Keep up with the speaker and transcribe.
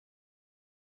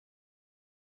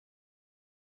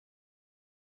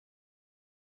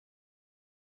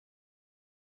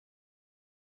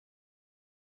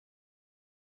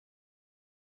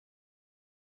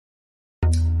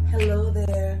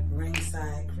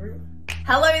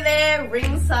Hello there,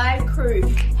 Ringside Crew.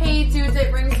 Hey dudes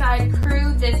at Ringside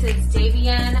Crew, this is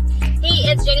Davian.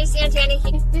 Hey, it's Jenny Santana.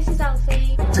 This is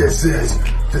Alfie. This is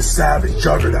the Savage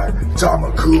Juggernaut,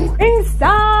 Damaku. Ringside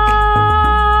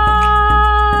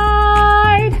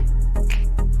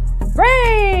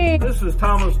Ring! This is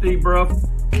Thomas D. Bruff.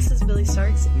 This is Billy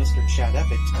Starks. Mr. Chad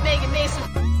Epic. Megan Mason.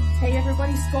 Hey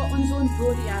everybody, Scotland's own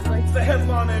Brody Adler. The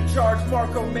headliner in charge,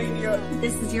 Marco Mania.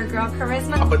 This is your girl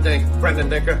Charisma. Papa Dink, Brendan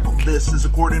Decker. This is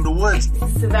According to Woods.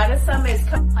 Savannah Summers.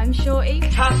 I'm Shorty.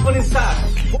 Tasman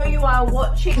inside. You are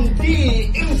watching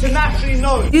The internationally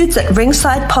known Dudes at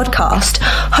Ringside podcast,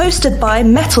 hosted by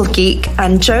Metal Geek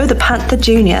and Joe the Panther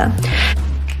Jr.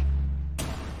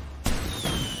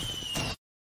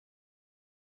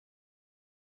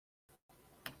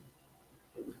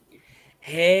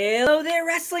 Hello there,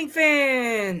 wrestling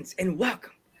fans, and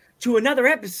welcome to another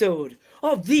episode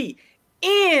of the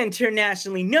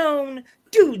internationally known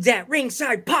Dudes at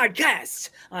Ringside podcast.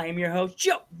 I am your host,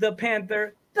 Joe the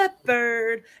Panther the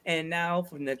Third, and now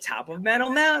from the top of Metal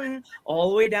Mountain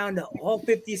all the way down to all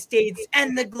 50 states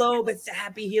and the globe, it's the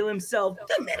happy heel himself,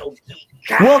 the Metal Geek.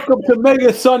 Welcome to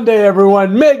Mega Sunday,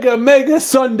 everyone. Mega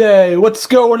Sunday. What's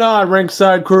going on,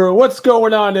 Ringside Crew? What's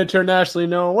going on, internationally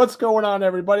known? What's going on,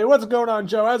 everybody? What's going on,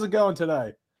 Joe? How's it going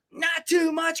today? Not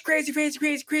too much. Crazy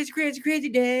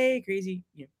day. Crazy.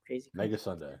 Mega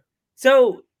Sunday.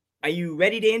 So, are you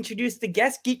ready to introduce the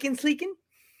guest, Geekin' Sleekin'?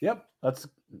 Yep. That's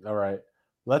all right.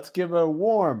 Let's give a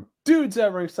warm Dudes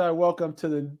at Ringside welcome to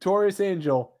the Notorious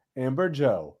Angel, Amber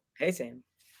Joe. Hey, Sam.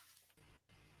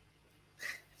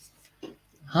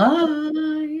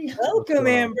 Hi. Welcome,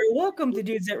 Amber. Welcome to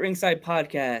Dudes at Ringside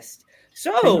podcast.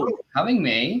 So, Thank you for having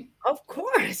me. of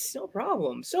course, no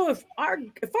problem. So, if our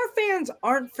fans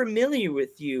aren't familiar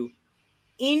with you,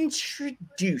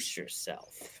 introduce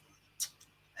yourself.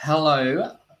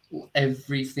 Hello,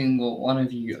 every single one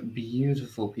of you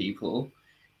beautiful people.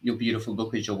 You're beautiful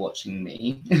because you're watching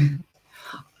me.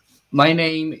 My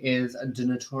name is the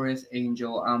Notorious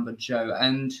Angel, Amber Joe,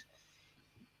 and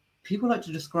people like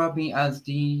to describe me as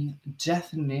the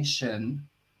definition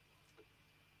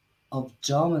of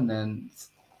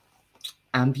dominance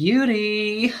and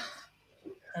beauty.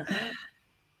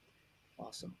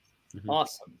 Awesome.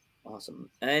 Awesome.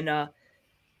 And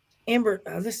Amber,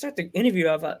 let's start the interview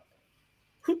off.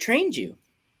 Who trained you?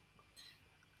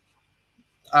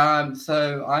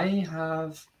 So I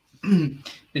have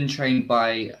been trained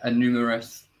by a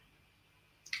numerous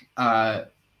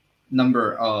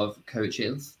number of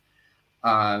coaches.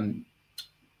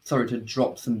 Sorry to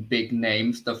drop some big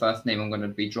names. The first name I'm going to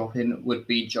be dropping would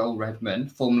be Joel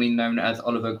Redmond, formerly known as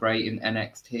Oliver Gray in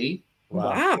NXT.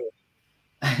 Wow.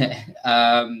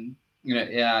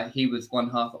 He was one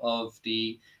half of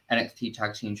the NXT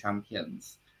Tag Team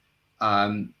Champions.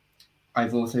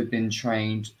 I've also been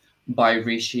trained by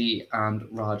Rishi and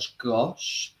Raj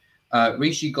Ghosh.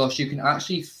 Rishi Ghosh, you can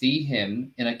actually see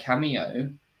him in a cameo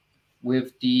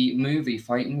with the movie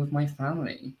Fighting With My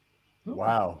Family.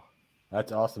 Wow.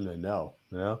 That's awesome to know.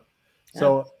 You know?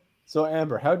 So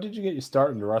Amber, how did you get your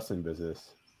start in the wrestling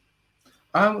business?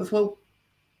 I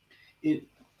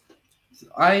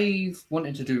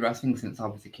wanted to do wrestling since I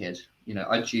was a kid. You know,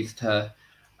 I used to.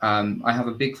 I have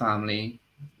a big family,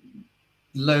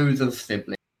 loads of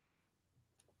siblings.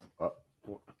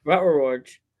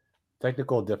 George.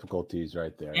 Technical difficulties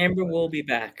right there. Amber will be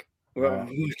back. We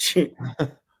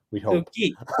hope. So,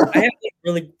 Geek, I have a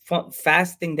really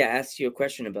fast thing to ask you a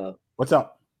question about. What's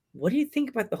up? What do you think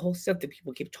about the whole stuff that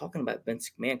people keep talking about Vince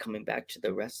McMahon coming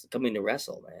to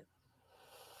wrestle, man?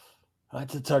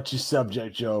 That's a touchy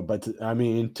subject, Joe. But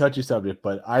touchy subject.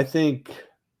 But I think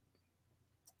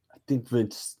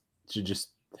Vince should just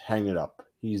hang it up.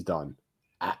 He's done.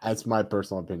 That's my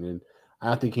personal opinion. I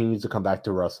don't think he needs to come back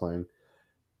to wrestling.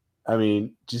 I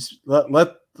mean, just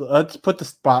let's put the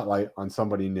spotlight on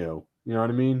somebody new. You know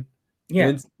what I mean? Yeah.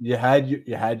 Vince, you had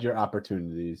your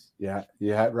opportunities. You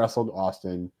had wrestled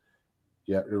Austin.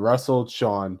 You wrestled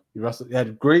Shawn. You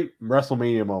had great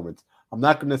WrestleMania moments. I'm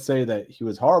not going to say that he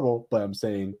was horrible, but I'm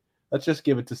saying let's just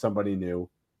give it to somebody new.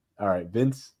 All right,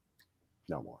 Vince,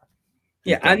 no more.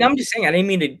 Yeah, and I'm just saying, I didn't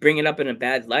mean to bring it up in a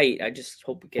bad light. I just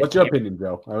hope it gets. What's your opinion,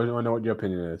 Joe? I want to know what your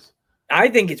opinion is. I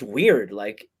think it's weird.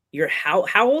 Like, how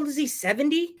old is he?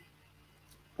 70?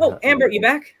 Oh, Amber, you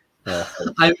back? Yeah.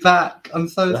 I'm back. I'm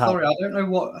so sorry. I don't know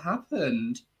what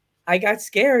happened. I got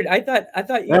scared. I thought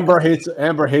Amber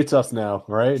hates us now,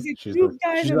 right? She's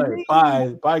like,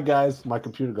 bye guys. My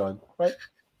computer gone.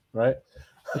 Right.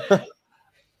 I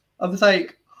was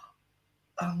like,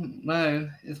 oh no,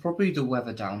 it's probably the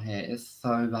weather down here. It's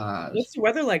so bad. What's the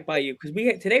weather like by you? Because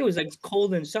today was like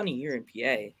cold and sunny here in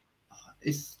PA.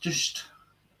 it's just,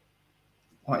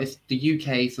 well, it's the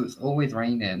UK, so it's always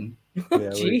raining.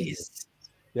 Jeez.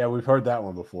 Yeah, we've heard that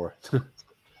one before.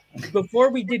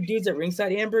 Before we did Dudes at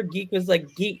Ringside, Amber, Geek was like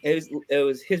Geek. It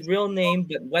was his real name,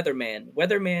 but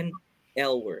Weatherman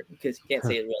L word, because you can't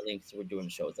say his real name because we're doing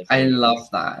shows. Like I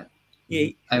love that.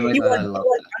 Yeah, I love that. On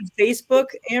Facebook,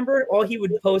 Amber, all he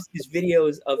would post is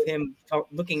videos of him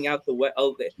looking out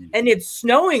the and it's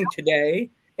snowing today,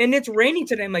 and it's raining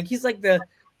today. I'm like, he's like the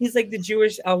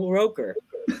Jewish Al Roker.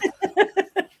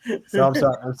 So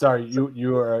I'm sorry.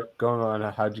 You were going on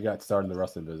how'd you get started in the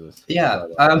wrestling business? Yeah.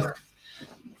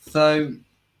 So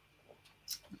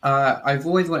I've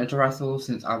always wanted to wrestle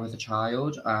since I was a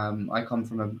child. I come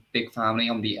from a big family.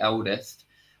 I'm the eldest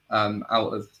out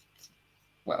of,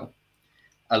 well,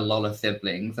 a lot of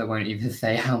siblings. I won't even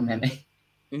say how many.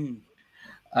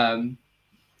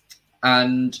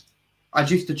 And I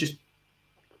used to just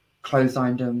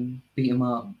clothesline them, beat them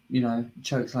up,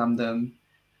 choke slam them.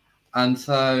 And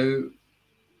so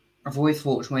I've always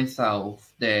thought to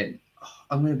myself that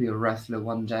I'm going to be a wrestler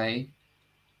one day.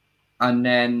 And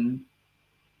then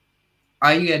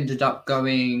I ended up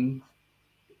going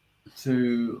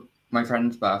to my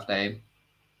friend's birthday.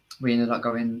 We ended up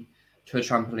going to a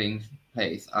trampoline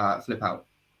place, Flip Out.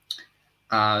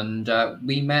 And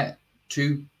we met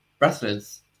two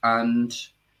wrestlers, and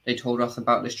they told us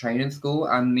about this training school,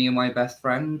 and me and my best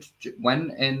friend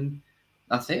went, and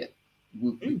that's it.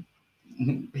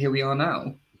 Here we are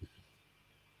now.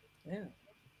 Yeah.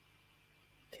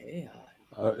 Okay.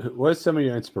 What are some of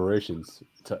your inspirations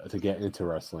to get into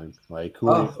wrestling? Like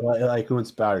who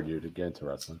inspired you to get into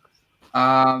wrestling?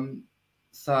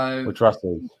 So which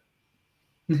wrestlers?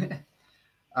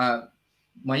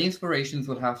 My inspirations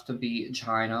would have to be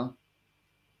China,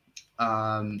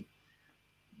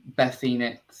 Beth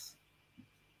Phoenix,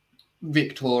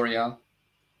 Victoria,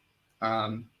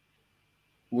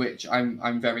 which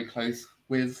I'm very close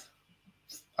with,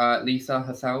 Lisa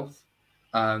herself.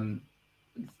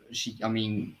 She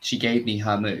gave me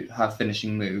her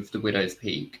finishing move, the Widow's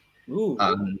Peak. Ooh.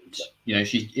 And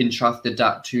she entrusted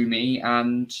that to me,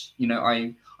 and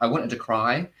I wanted to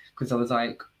cry because I was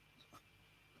like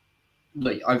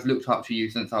I've looked up to you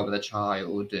since I was a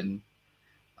child, and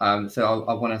so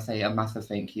I want to say a massive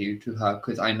thank you to her,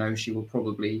 because I know she will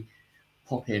probably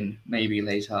pop in maybe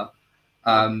later.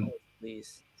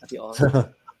 Please, that'd be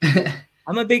awesome.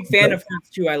 I'm a big fan of her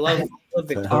too. I love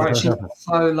Victoria. She's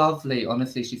so lovely.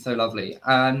 Honestly, she's so lovely.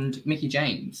 And Mickie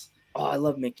James. Oh, I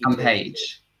love Mickie. And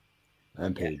Paige.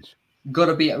 You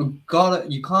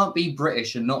can't be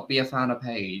British and not be a fan of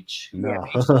Paige. No.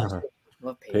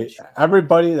 Love Paige.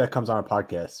 Everybody that comes on our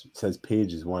podcast says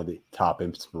Paige is one of the top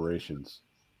inspirations.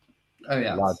 Oh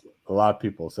yeah. A lot of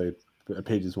people say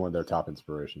Paige is one of their top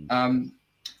inspirations. From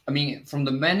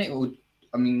the men,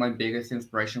 my biggest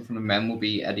inspiration from the men will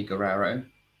be Eddie Guerrero.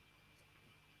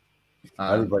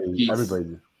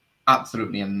 Everybody.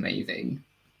 Absolutely amazing.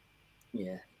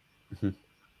 Yeah.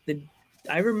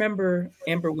 I remember,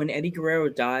 Amber, when Eddie Guerrero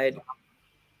died,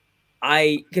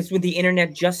 because when the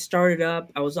internet just started up,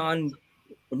 I was on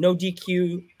No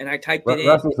DQ and I typed it in.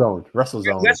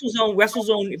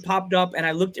 WrestleZone. It popped up, and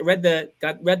I read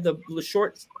the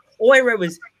shorts. All I read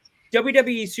was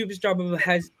WWE Superstar Bubba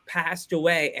has passed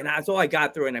away, and that's all I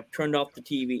got through. And I turned off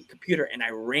the computer, and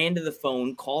I ran to the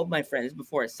phone, called my friend. This is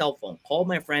before a cell phone. Called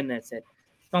my friend, and I said,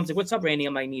 "Tom's like, what's up, Randy? I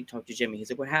might need to talk to Jimmy." He's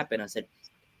like, "What happened?" I said,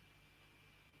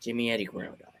 Eddie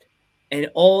Guerrero died. And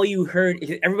all you heard,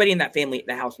 everybody in that family,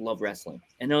 the house, loved wrestling,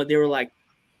 and they were like,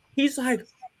 he's like,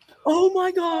 "Oh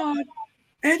my God,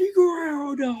 Eddie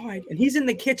Guerrero died," and he's in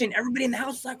the kitchen. Everybody in the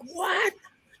house is like, "What?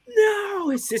 No!"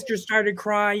 His sister started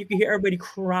crying. You could hear everybody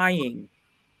crying.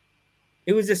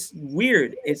 It was just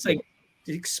weird. It's like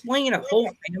to explain a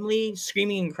whole family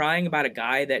screaming and crying about a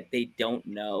guy that they don't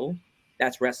know.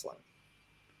 That's wrestling.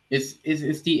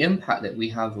 It's the impact that we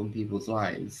have on people's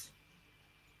lives.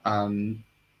 The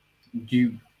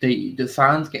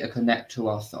fans get to connect to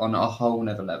us on a whole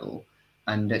nother level,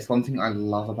 and it's one thing I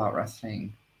love about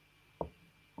wrestling.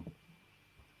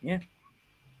 Yeah,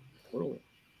 totally.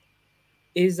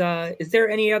 Is there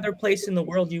any other place in the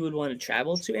world you would want to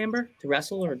travel to, Amber, to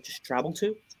wrestle or just travel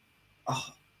to?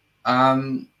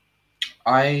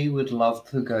 I would love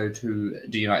to go to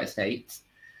the United States.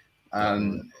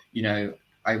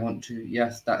 I want to.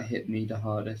 Yes, that hit me the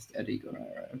hardest, Eddie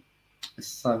Guerrero. It's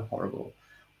so horrible.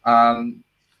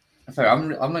 Sorry,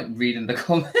 I'm like reading the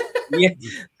comments. Yeah,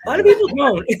 a lot of people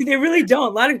don't. They really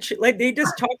don't. A lot of they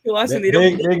just talk to us and they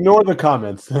don't. They ignore the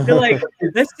comments. They're like,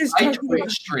 let's just. I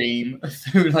Twitch stream,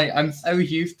 so I'm so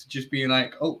used to just being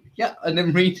like, oh yeah, and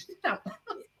then read it out.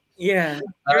 Yeah,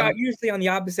 you're usually on the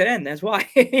opposite end. That's why.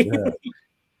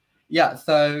 Yeah.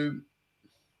 So,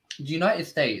 the United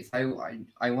States, I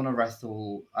want to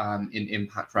wrestle in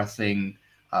Impact Wrestling,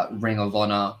 Ring of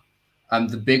Honor.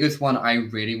 The biggest one I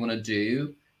really want to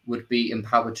do would be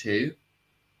Empower 2.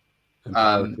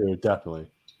 Definitely.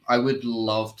 I would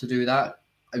love to do that.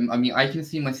 I mean, I can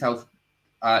see myself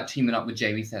teaming up with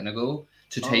Jamie Senegal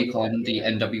to take on the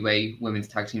NWA Women's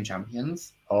Tag Team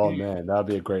Champions. Oh man, that'd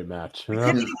be a great match.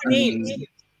 That's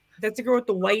the girl with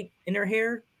the white in her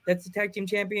hair. That's the tag team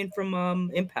champion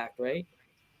from Impact, right?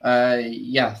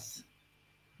 Yes.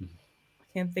 I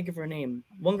can't think of her name.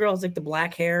 One girl has like the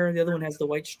black hair. The other one has the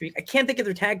white streak. I can't think of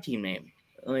their tag team name.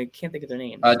 I can't think of their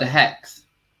name. The Hex.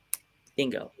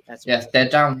 Bingo. That's yes. They're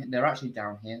down. They're actually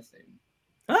down here soon.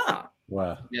 Ah.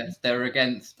 Wow. Yes, they're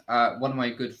against one of my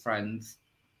good friends,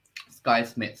 Sky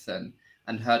Smithson,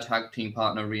 and her tag team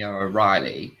partner Rio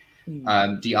O'Reilly,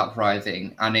 The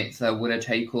Uprising, and it's a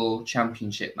winner-take-all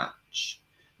championship match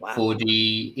for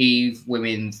the Eve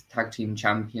Women's Tag Team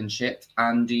Championship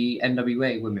and the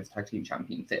NWA Women's Tag Team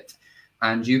Championship,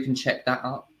 and you can check that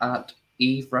out at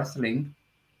Eve Wrestling.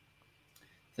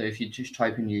 So if you just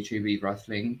type in YouTube Eve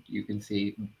Wrestling, you can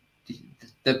see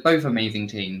they're both amazing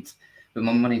teams. But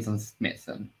my money's on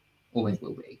Smithson. Always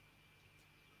will be.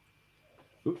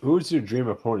 Who's your dream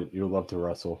opponent you would love to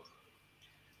wrestle?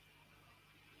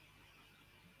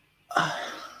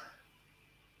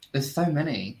 There's so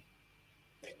many.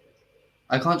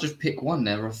 I can't just pick one.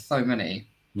 There are so many.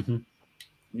 We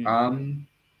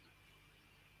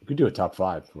could do a top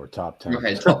 5 or top 10.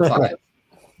 Okay, top 5.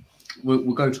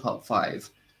 We'll go top 5.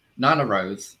 Nyla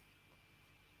Rose.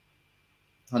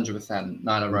 100%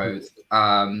 Nyla Rose.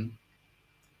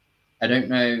 I don't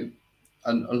know.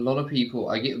 A lot of people,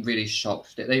 I get really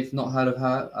shocked that they've not heard of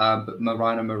her. But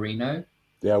Marina Marino.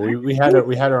 Yeah, we had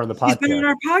her on the podcast. She's been on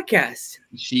our podcast.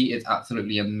 She is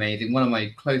absolutely amazing. One of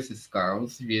my closest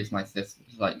girls. She is my sister.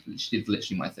 She's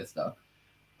literally my sister.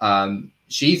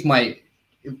 She's my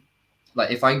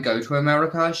if I go to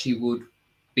America, she would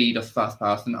be the first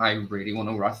person I really want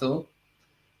to wrestle.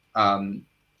 So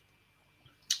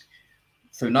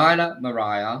Nyla,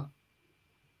 Mariah,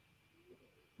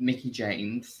 Mickie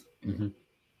James,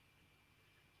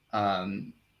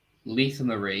 Lisa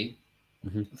Marie,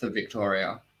 so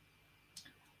Victoria,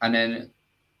 and then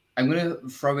I'm gonna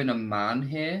throw in a man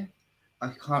here.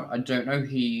 I don't know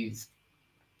his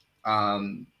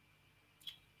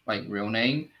real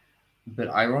name, but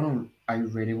I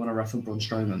really want to wrestle Braun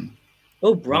Strowman.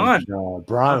 Oh, Braun!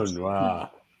 Braun!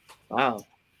 Wow, wow,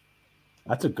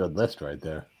 that's a good list right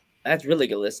there. That's really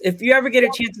good list. If you ever get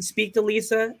a chance to speak to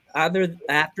Lisa, either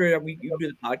after you do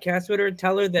the podcast with her,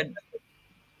 tell her that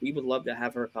we would love to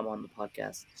have her come on the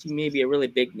podcast. She may be a really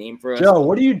big name for us. Joe,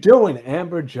 what are you doing?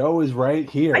 Amber Joe is right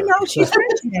here. I know she's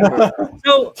right.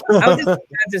 So I'll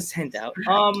just hint out.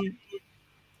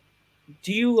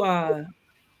 Do you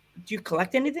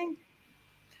collect anything?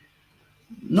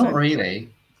 Not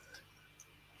really.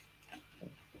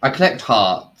 I collect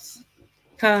hearts.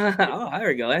 Oh, there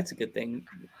we go. That's a good thing.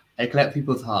 I collect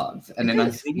people's hearts and then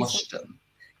I squash them.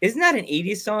 Isn't that an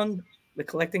 80s song? The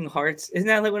collecting hearts. Isn't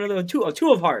that like one of those two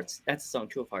of hearts? That's the song,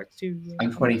 Two of Hearts.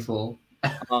 I'm 24.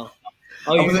 Oh, I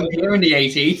wasn't here in the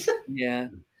 80s. Yeah.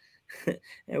 I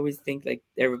always think like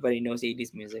everybody knows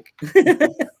 80s music.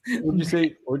 What'd you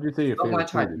say your favorite not my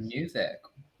type of food is? music.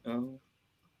 Oh.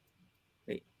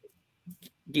 Wait.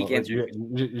 Geek Oh, answer.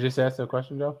 you just asked a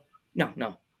question, Joe? No.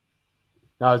 No,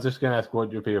 I was just gonna ask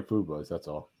what your favorite food was. That's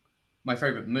all. My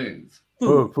favorite move.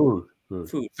 Food.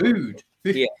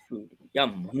 Yeah, food.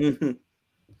 Yum.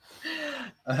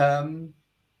 I'll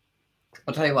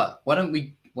tell you what. Why don't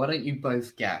you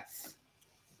both guess?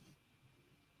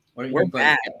 We're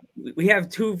bad. We have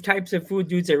two types of food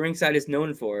dudes at Ringside is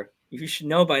known for. You should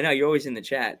know by now. You're always in the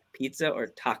chat. Pizza or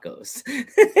tacos.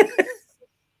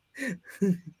 Do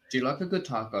you like a good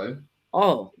taco?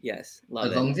 Oh, yes. Love it.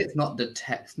 As long as it's not the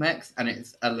Tex-Mex and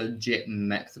it's a legit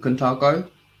Mexican taco.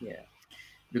 Yeah.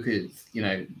 Because,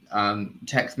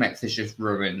 Tex-Mex has just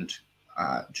ruined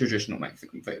traditional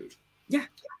Mexican food. Yeah,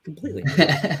 completely.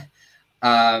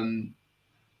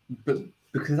 But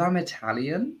because I'm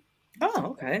Italian. Oh,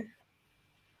 okay.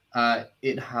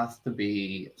 It has to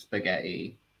be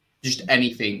spaghetti. Just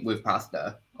anything with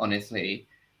pasta, honestly.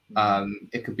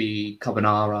 It could be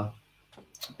carbonara.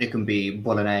 It can be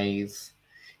bolognese.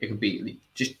 It could be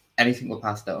just anything with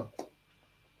pasta.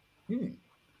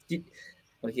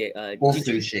 Okay. Or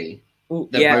sushi.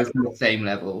 They're both on the same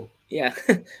level. Yeah,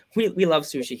 we love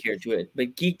sushi here too.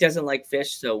 But Geek doesn't like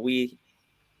fish, so we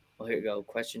Oh, here you go.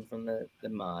 Question from the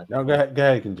mod. No, go ahead,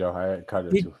 Joe. I cut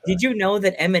it. Did you know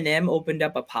that Eminem opened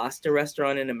up a pasta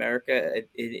restaurant in America?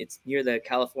 It's near the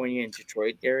California and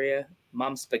Detroit area.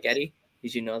 Mom's Spaghetti.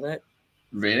 Did you know that?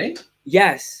 Really?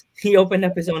 Yes, he opened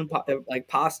up his own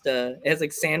pasta. It has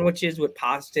like sandwiches with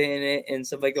pasta in it and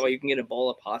stuff like that. You can get a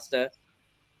bowl of pasta.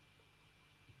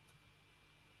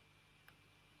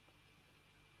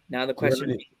 Now the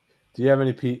question: do you have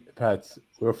any pets?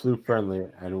 We're flu friendly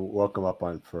and welcome up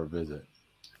on for a visit.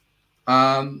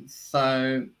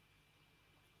 So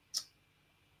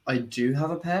I do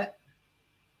have a pet,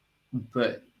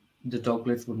 but the dog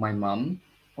lives with my mum.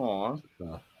 Aw.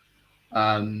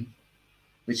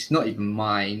 Which is not even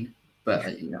mine, but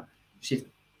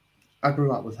I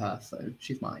grew up with her, so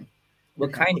she's mine.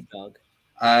 What kind of dog?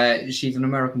 She's an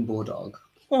American Bulldog.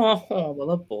 Oh, I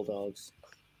love bulldogs.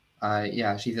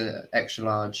 Yeah, she's an extra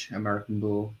large American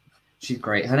Bull. She's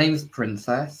great. Her name is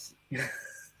Princess,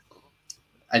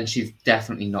 and she's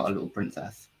definitely not a little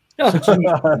princess.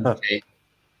 Okay.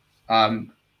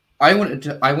 I wanted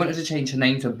to change her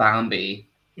name to Bambi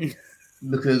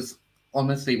because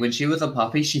honestly, when she was a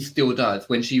puppy, she still does.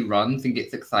 When she runs and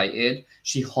gets excited,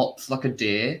 she hops like a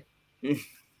deer.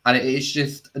 And it is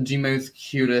just the most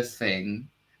cutest thing,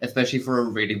 especially for a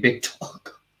really big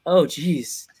dog. Oh,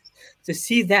 jeez. To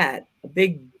see that, a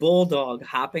big bulldog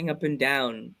hopping up and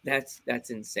down, that's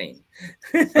insane.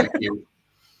 So cute.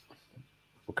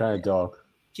 What kind of dog?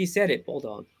 She said it,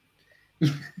 bulldog.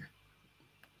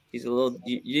 She's a little...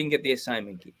 You didn't get the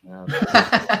assignment. You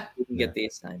didn't get the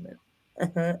assignment.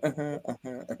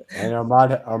 And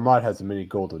Armad has a mini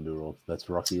golden doodle. That's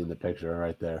Rocky in the picture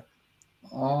right there.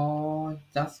 Oh,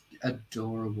 that's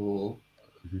adorable.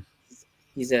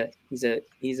 He's a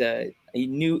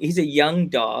young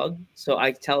dog, so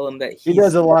I tell him that he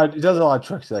does a lot of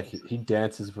tricks. Like he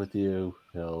dances with you.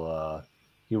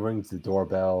 He rings the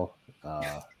doorbell.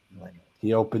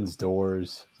 He opens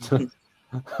doors.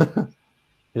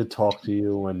 He'll talk to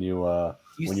you when you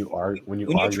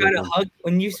try to hug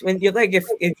when you're like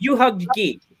if you hugged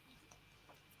Geek,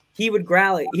 he would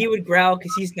growl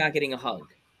because he's not getting a hug.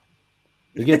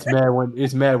 He gets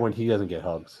mad when he doesn't get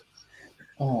hugs.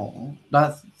 Oh,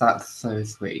 that's so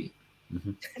sweet.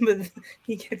 Mm-hmm. But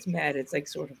he gets mad. It's like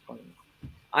sort of funny.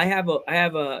 I have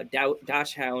a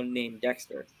dachshund named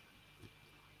Dexter.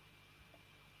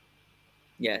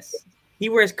 Yes, he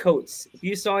wears coats. If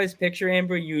you saw his picture,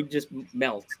 Amber, you'd just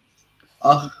melt.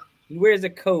 He wears a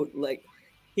coat like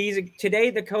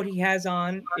today. The coat he has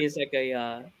on is like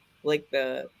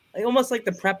almost like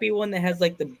the preppy one that has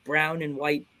like the brown and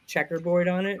white checkerboard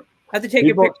on it. I have to take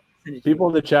a picture. People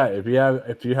in the chat, if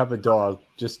you have a dog,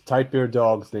 just type your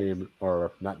dog's name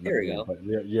or not there you name, go. but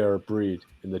your breed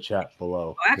in the chat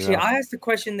below. Actually, I asked the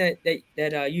question that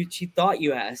she thought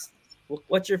you asked.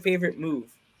 What's your favorite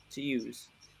move to use?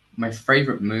 My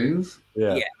favorite move?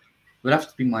 Yeah. Would have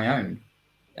to be my own.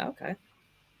 Okay.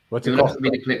 What's it it would have called?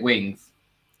 to be the clipped wings.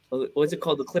 What's it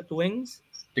called? The clipped wings?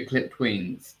 The clipped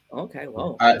wings. Okay,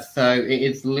 well. So it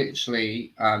is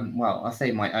literally, I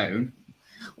say my own.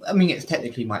 I mean, it's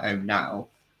technically my own now.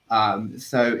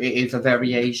 So it is a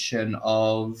variation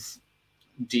of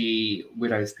the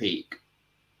Widow's Peak.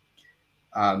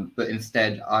 But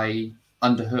instead, I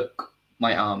underhook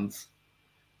my arms.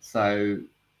 So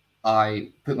I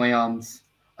put my arms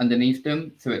underneath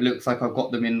them, so it looks like I've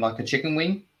got them in like a chicken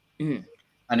wing. Mm.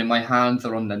 And then my hands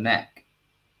are on the neck.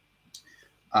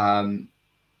 Around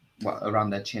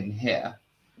their chin here.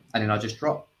 And then I just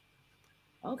drop.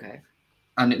 Okay.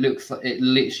 And it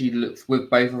literally looks with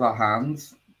both of our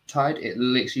hands tied. It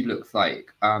literally looks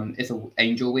like it's an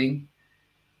angel wing,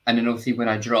 and then obviously when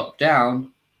I drop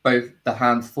down, both the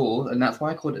hands fall, and that's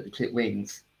why I called it the clip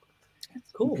wings.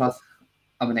 That's cool. And plus,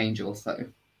 I'm an angel, so.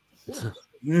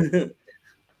 Do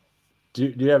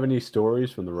you have any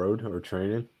stories from the road or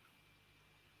training?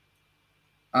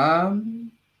 Not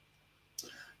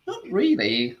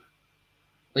really.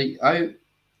 Like I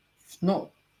not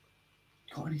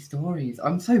got any stories.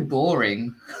 I'm so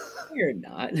boring. You're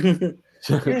not. You're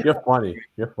funny.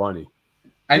 You're funny.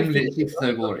 I'm literally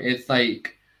so boring. It's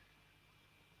like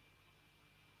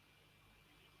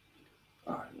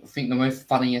I think the most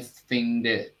funniest thing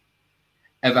that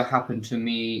ever happened to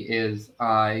me is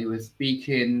I was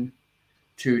speaking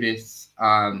to this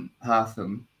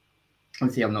person.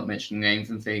 Obviously, I'm not mentioning names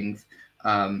and things,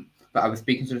 but I was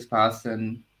speaking to this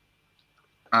person,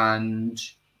 and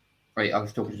I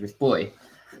was talking to this boy,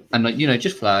 and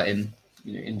just flirting,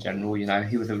 in general.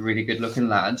 He was a really good-looking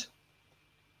lad,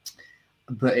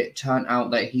 but it turned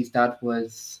out that his dad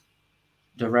was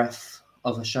the ref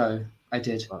of a show I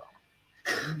did.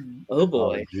 Oh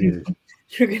boy. geez.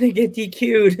 You're gonna get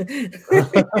DQ'd.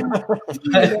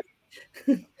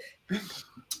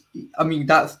 I mean,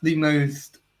 that's the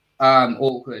most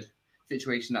awkward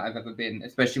situation that I've ever been,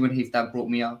 especially when his dad brought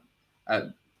me up.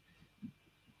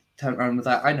 Turned around and was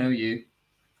like, I know you.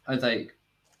 I was like,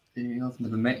 I've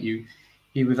never met you.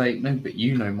 He was like, no, but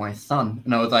you know my son.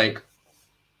 And I was like,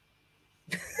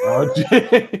 Oh,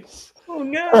 jeez. Oh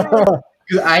no.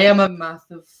 because I am a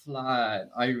massive flirt.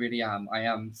 I really am. I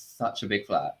am such a big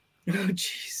flirt. Oh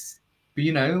jeez. But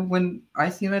you know, when I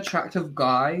see an attractive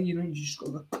guy, you know, you just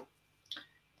gotta.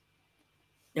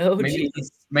 Oh Maybe,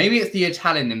 jeez. maybe it's the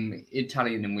Italian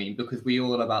in me because we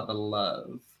all about the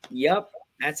love. Yep.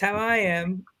 That's how I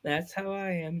am. That's how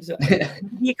I am. So,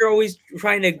 Geek are always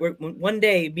trying to. One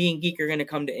day, me and Geek are going to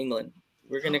come to England.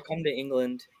 We're going to come to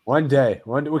England. One day.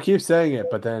 We keep saying it,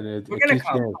 but then We're it going to keeps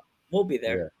come. getting- We'll be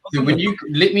there. Yeah. So when you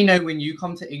let me know when you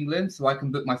come to England, so I can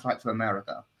book my flight to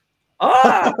America.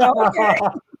 Oh, okay.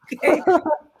 Okay.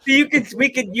 So you could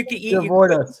eat.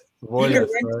 Avoid us. You Avoid can us,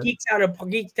 rent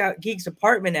right? Geek's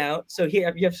apartment out, so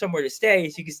here you have somewhere to stay.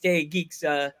 So you can stay at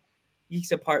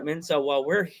Geek's apartment. So while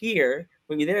we're here,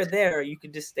 when you're there, you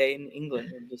can just stay in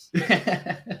England and just.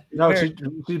 No,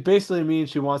 she basically means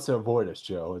she wants to avoid us,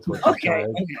 Joe. It's what she's Okay.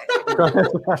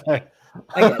 trying.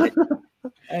 I get it.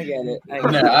 I get it.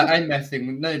 No, I'm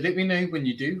messing. No, let me know when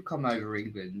you do come over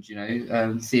England. You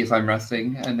know, see if I'm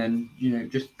wrestling, and then you know,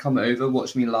 just come over,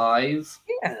 watch me live.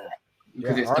 Yeah.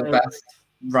 Because Yeah, it's the alright. best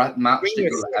match Bring that you a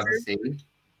you'll ever see.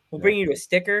 We'll bring you a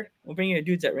sticker. We'll bring you a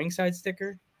Dudes at Ringside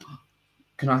sticker.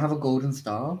 Can I have a golden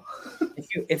star?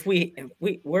 If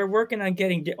we're working on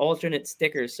getting alternate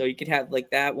stickers, so you could have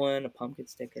like that one, a pumpkin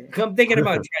sticker. I'm thinking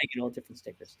about trying to get all different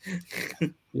stickers.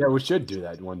 Yeah, we should do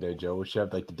that one day, Joe. We should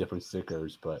have like the different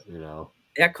stickers, but you know.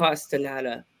 That costs a lot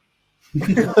of.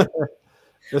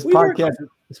 This We were-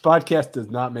 podcast does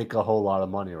not make a whole lot of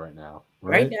money right now.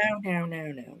 Right Right,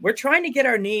 now. We're trying to get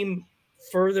our name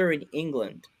further in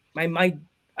England.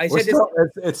 I We're said still,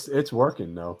 it's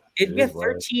working though. we had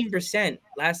working. 13%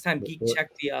 last time Geek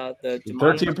checked the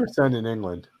 13% in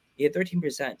England. Yeah,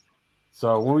 13%.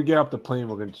 So when we get up the plane,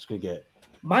 we're just gonna get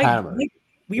We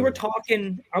Yeah. were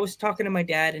talking. I was talking to my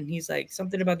dad, and he's like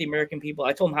something about the American people.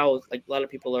 I told him how like a lot of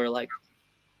people are like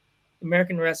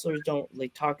American wrestlers don't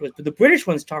like talk to us, but the British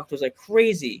ones talk to us like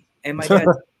crazy. And my dad,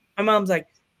 my mom's like,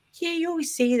 "Yeah, you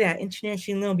always say that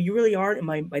internationally known, but you really aren't." And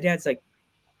my dad's like,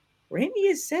 "Randy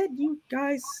has said you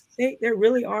guys they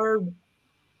really are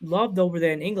loved over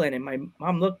there in England." And my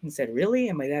mom looked and said, "Really?"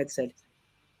 And my dad said,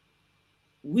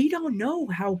 "We don't know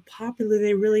how popular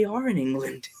they really are in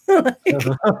England." Like,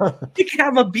 you can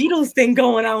have a Beatles thing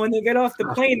going on when they get off the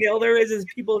plane. All there is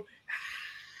people.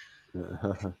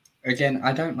 Again,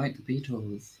 I don't like the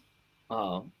Beatles.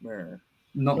 Oh, man.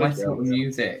 Not my sort of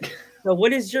music. So,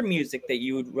 what is your music that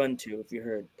you would run to if you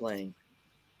heard playing?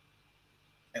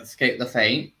 Escape the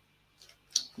Fate,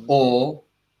 or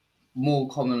more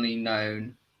commonly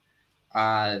known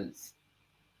as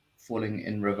Falling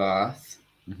in Reverse.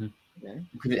 Mm-hmm. Okay.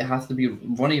 Because it has to be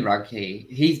Ronnie Radke.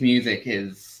 His music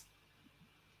is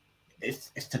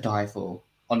it's to die for,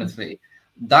 honestly.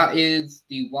 That is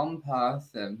the one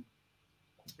person,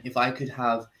 if I could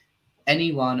have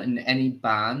anyone in any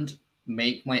band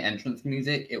make my entrance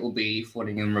music, it will be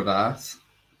Falling in Reverse.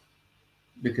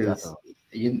 Because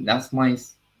that's my...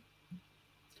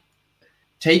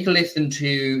 Take a listen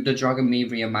to The Dragon Me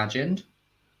Reimagined,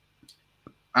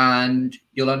 and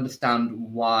you'll understand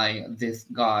why this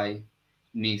guy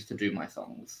needs to do my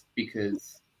songs,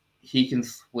 because he can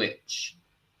switch.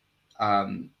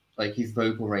 Like his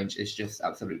vocal range is just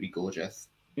absolutely gorgeous.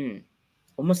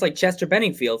 Almost like Chester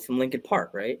Benningfield from Linkin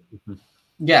Park, right?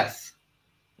 Yes.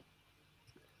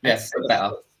 Yes,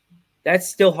 better. That's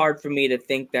still hard for me to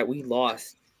think that we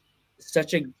lost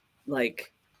such a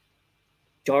like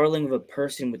darling of a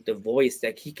person with the voice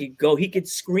that he could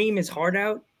scream his heart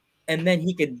out, and then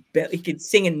he could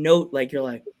sing a note like you're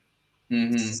like,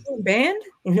 is this a band?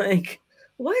 Like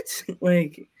what?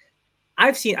 Like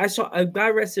I saw God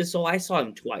rest his soul. I saw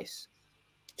him twice,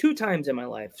 2 times in my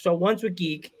life. So once with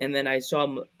Geek, and then I saw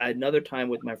him another time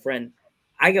with my friend.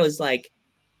 I was like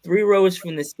 3 rows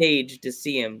from the stage to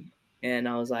see him, and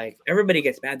I was like, everybody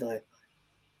gets mad. They're like,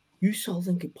 "You saw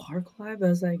Linkin Park live?" I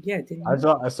was like, "Yeah, didn't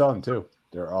you?" I saw them too.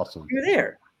 They're awesome. You're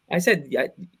there. I said,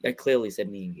 I clearly said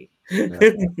me and Geek.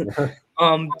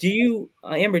 Yeah. Do you,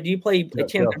 Amber? Do you play?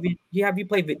 Yeah, Do you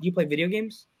play video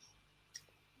games?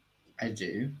 I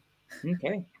do.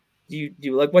 Okay. Do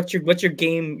you like what's your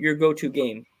game? Your go-to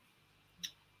game?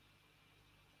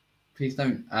 Please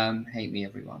don't hate me,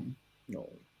 everyone. No.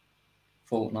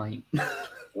 Fortnite.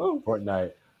 Oh.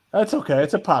 Fortnite. That's okay.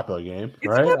 It's a popular game, It's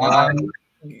right? popular.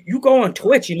 You go on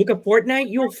Twitch, you look at Fortnite,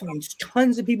 you'll find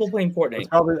tons of people playing Fortnite.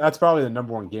 That's probably the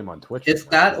number one game on Twitch. It's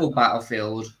that or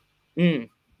Battlefield.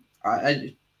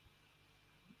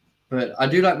 But I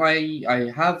do like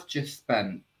I have just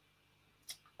spent.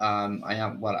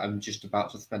 I'm just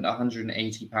about to spend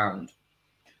 £180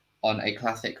 on a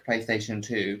classic PlayStation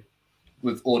 2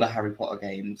 with all the Harry Potter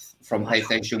games from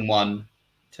PlayStation 1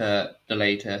 to the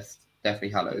latest Deathly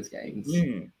Hallows games.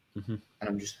 And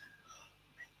I'm just.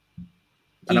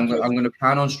 And I'm going to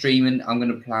plan on streaming. I'm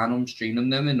going to plan on streaming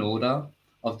them in order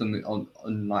of the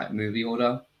on like movie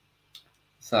order.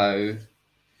 So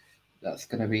that's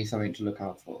going to be something to look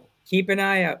out for. Keep an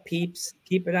eye out, peeps.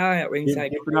 Keep an eye out,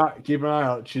 Ringside. Keep an eye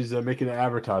out. She's making an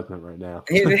advertisement right now.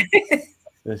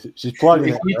 She's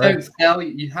plugging if you don't sell,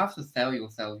 you have to sell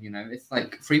yourself. You know, it's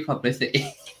like free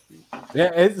publicity.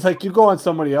 Yeah, it's like you go on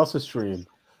somebody else's stream.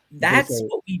 That's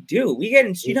what we do. We get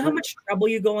in. You know how much trouble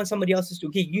you go on somebody else's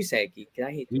stream. You say, Geek.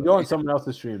 I hate you go on someone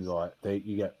else's streams a lot.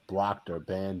 You get blocked or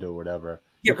banned or whatever.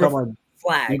 You come on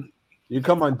flag. You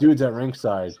come on Dudes at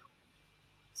Ringside.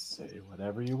 Say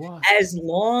whatever you want. As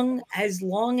long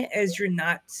as you're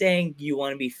not saying you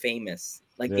want to be famous,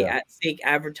 like the fake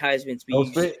advertisements.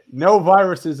 No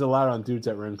viruses allowed on Dudes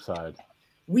at Ringside.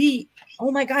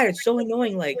 Oh my god, it's so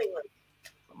annoying. Like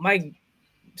my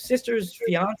sister's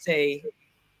fiance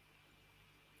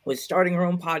was starting her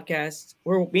own podcast.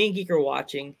 Me and Geek are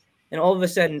watching, and all of a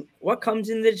sudden, what comes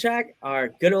in the chat? Our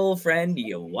good old friend,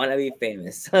 you want to be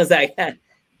famous. I was like,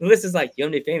 this is like, you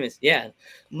want to be famous? Yeah.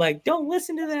 I'm like, don't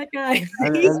listen to that guy.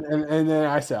 and then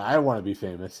I said, I want to be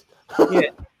famous. Yeah.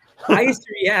 I used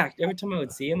to react every time I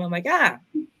would see him. I'm like, yeah,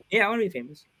 I want to be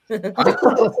famous.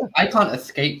 I can't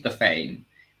escape the fame.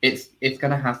 It's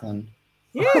gonna happen.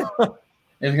 Yeah.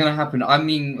 It's gonna happen. I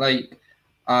mean, like,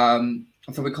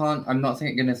 so we can't. I'm not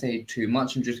gonna say too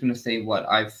much. I'm just gonna say what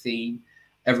I've seen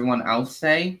everyone else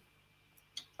say.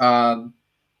 But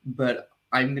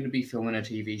I'm gonna be filming a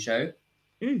TV show.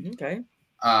 Okay.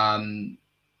 And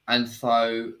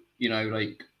so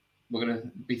like we're gonna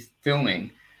be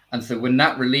filming, and so when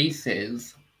that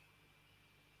releases,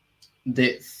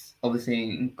 this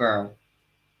obviously girl,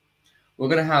 we're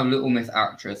gonna have Little Miss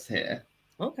Actress here.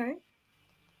 Okay.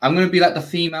 I'm gonna be like the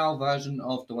female version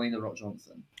of Dwayne The Rock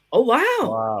Johnson. Oh wow!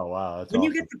 Wow! That's when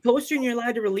awesome. You get the poster and you're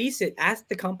allowed to release it, ask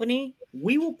the company.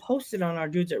 We will post it on our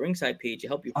Dudes at Ringside page to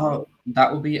help you promote. Oh,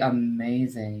 that would be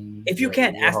amazing. If you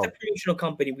can, ask the promotional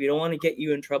company. We don't want to get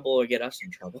you in trouble or get us in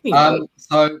trouble.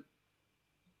 So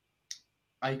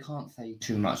I can't say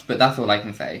too much, but that's all I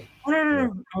can say.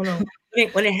 Oh, no.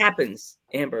 When it happens,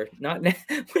 Amber, not when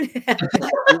it happens.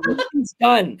 It's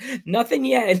done. Nothing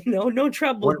yet. No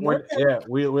trouble. Yeah,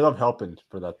 we love helping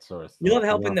for that sort of stuff. We love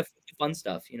helping the fun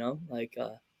stuff, like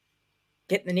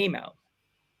getting the name out.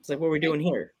 It's like what we're doing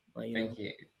here. Like, Thank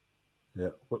you. Yeah,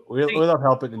 we love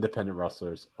helping independent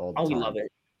wrestlers all the time. We love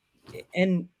it.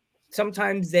 And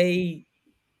sometimes they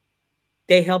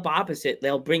help opposite.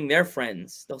 They'll bring their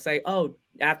friends. They'll say, "Oh,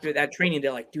 after that training,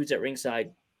 they're like, Dudes at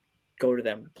Ringside, go to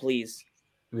them, please."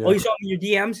 Yeah. Oh, you saw me your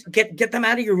DMs? Get them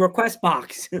out of your request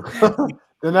box.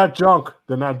 They're not junk.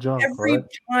 Every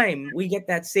time we get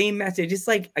that same message, it's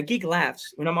like a Geek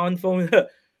laughs when I'm on the phone.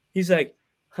 He's like,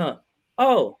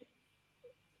 "Oh,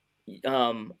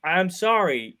 I'm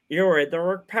sorry, you're at the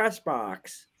request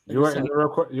box." You were in the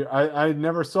request. I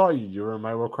never saw you. You were in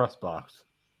my request box.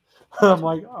 I'm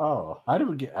like, oh, how do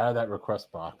we get out of that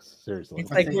request box? Seriously.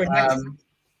 It's like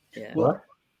yeah. What?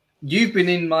 You've been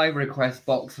in my request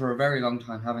box for a very long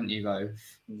time, haven't you, both?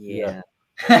 Yeah.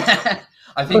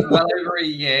 I think well over a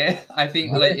year. I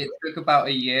think like it took about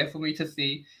a year for me to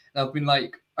see. And I've been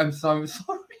like, I'm so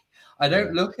sorry. I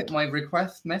don't look at my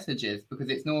request messages because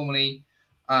it's normally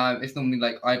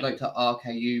like I'd like to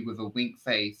RKU with a wink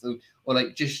face or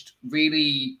like just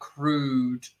really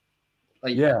crude,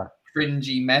 like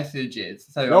cringy messages.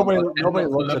 So nobody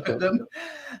looks at them.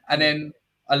 And then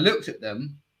I looked at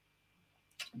them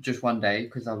just one day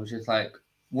because I was just like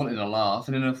wanting to laugh,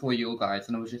 and then I saw your guys,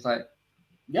 and I was just like,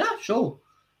 yeah, sure.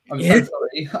 I'm so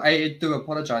sorry. I do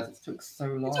apologize. It took so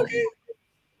long. It's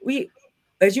okay.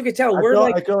 As you can tell,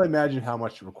 I can only imagine how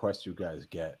much requests you guys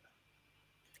get.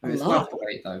 It's worth the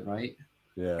wait, though, right?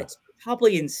 Yeah, it's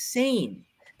probably insane.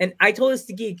 And I told us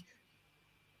to Geek,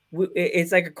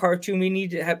 it's like a cartoon. We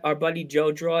need to have our buddy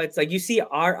Joe draw. It's like you see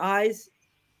our eyes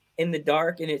in the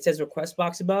dark, and it says request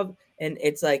box above, and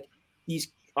it's like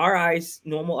our eyes,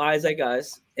 normal eyes like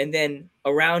us, and then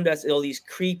around us, all these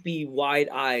creepy wide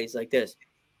eyes like this.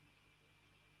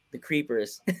 the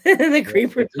creepers. The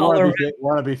creepers all around.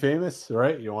 Want to be famous,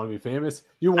 right? You want to be famous.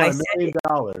 You want $1 million.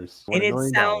 And it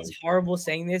sounds horrible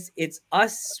saying this. It's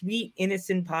us sweet,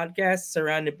 innocent podcasts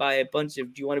surrounded by a bunch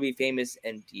of "Do you want to be famous?"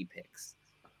 and D pics.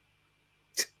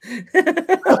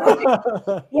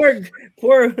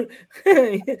 poor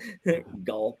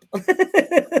gulp.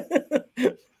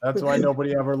 That's why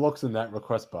nobody ever looks in that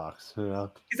request box, you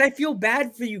know. Because I feel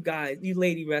bad for you guys, you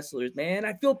lady wrestlers, man.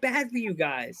 I feel bad for you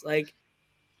guys. Like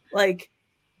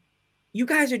you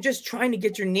guys are just trying to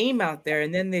get your name out there,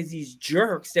 and then there's these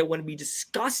jerks that want to be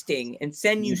disgusting and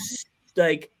send you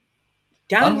like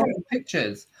down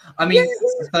pictures. I mean,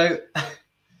 so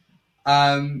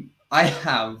I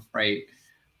have, right.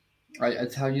 I'll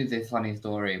tell you this funny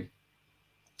story.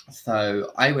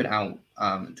 So I went out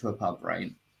to a pub,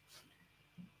 right?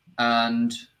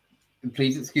 And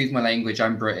please excuse my language,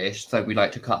 I'm British, so we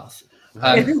like to cuss.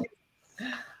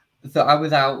 So I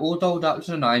was out all dolled up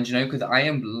to the nines, you know, because I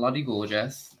am bloody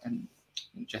gorgeous. And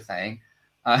just saying.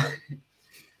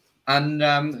 And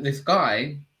this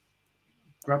guy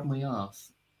grabbed my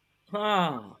ass.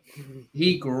 Oh.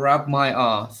 He grabbed my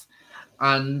ass.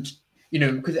 And you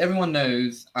know, because everyone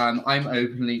knows I'm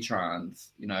openly trans.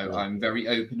 You know, I'm very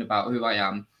open about who I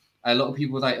am. A lot of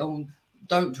people are like, oh,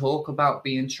 don't talk about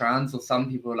being trans. Or some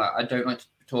people are like, I don't like to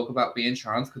talk about being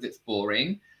trans because it's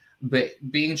boring. But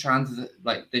being trans is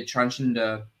like the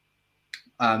transgender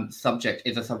subject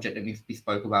is a subject that needs to be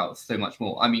spoke about so much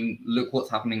more. I mean, look what's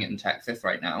happening in Texas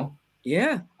right now.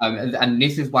 Yeah. And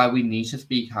this is why we need to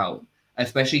speak out,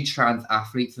 especially trans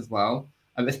athletes as well.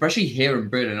 Especially here in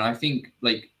Britain. I think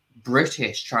like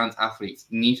British trans athletes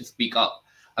need to speak up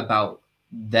about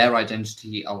their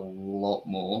identity a lot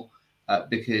more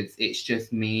because it's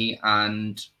just me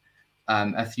and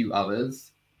a few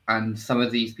others, and some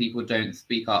of these people don't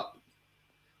speak up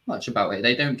much about it.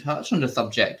 They don't touch on the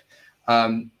subject,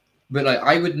 but like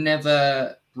I would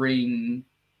never bring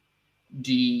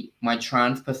my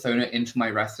trans persona into my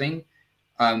wrestling,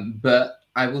 but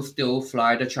I will still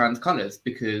fly the trans colors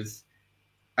because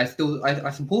I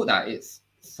support that. It's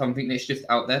something that's just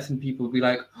out there. Some people will be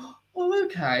like, oh,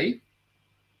 okay.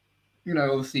 You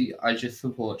know, obviously, I just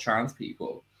support trans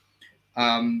people.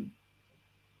 But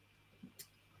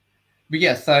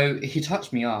yeah, so he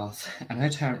touched me ass, and I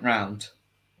turned round.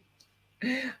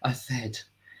 I said,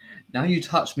 now you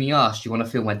touch me ass, you want to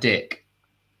feel my dick?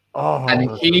 Oh.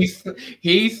 And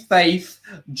his face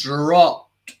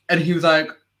dropped, and he was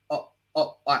like,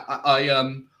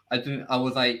 I didn't. I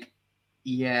was like,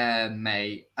 yeah,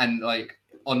 mate, and like.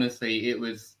 Honestly, it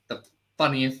was the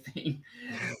funniest thing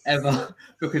ever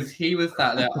because he was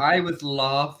sat there. I was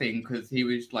laughing because he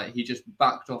was like, he just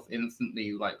backed off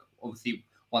instantly. Like, obviously,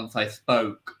 once I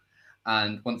spoke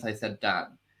and once I said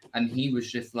that, and he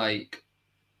was just like,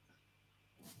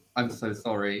 I'm so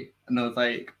sorry. And I was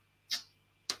like,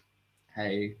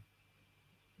 hey,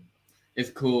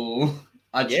 it's cool.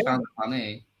 I just found it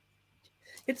funny.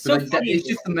 It's so like, funny. It's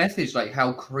just a message, like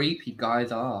how creepy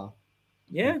guys are.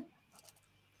 Yeah.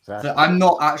 Exactly. So I'm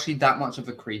not actually that much of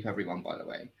a creep, everyone, by the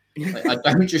way. Like,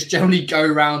 I don't just generally go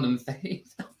around and say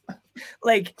stuff.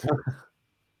 Like,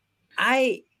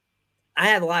 I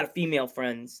have a lot of female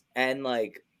friends, and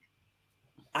like,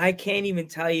 I can't even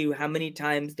tell you how many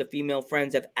times the female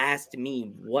friends have asked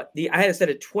me I had a set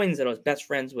of twins that I was best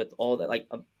friends with. All that, like,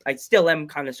 I still am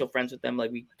kind of still friends with them. Like,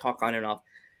 we talk on and off.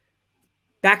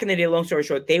 Back in the day, long story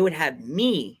short, they would have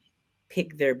me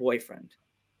pick their boyfriend.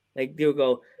 Like, they would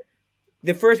go.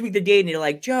 The first week of dating, they're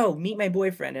like, Joe, meet my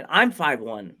boyfriend. And I'm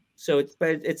 5'1". So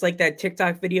it's like that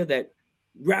TikTok video that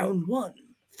round one,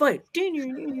 fight.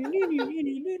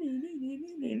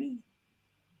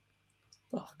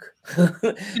 Fuck.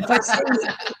 if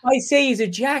I say he's a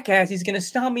jackass, he's going to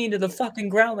stomp me into the fucking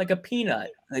ground like a peanut.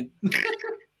 Like,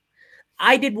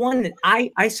 I did one.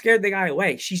 I scared the guy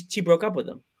away. She broke up with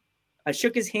him. I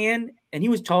shook his hand, and he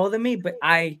was taller than me, but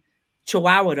I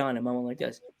chihuahua'd on him. I went like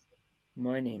this.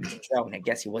 My name's Joe, and I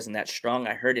guess he wasn't that strong.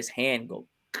 I heard his hand go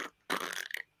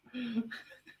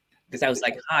because I was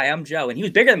like, "Hi, I'm Joe," and he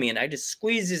was bigger than me, and I just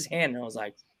squeezed his hand, and I was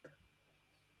like,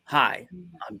 "Hi,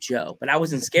 I'm Joe," but I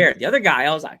wasn't scared. The other guy,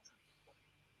 I was like,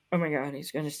 "Oh my god,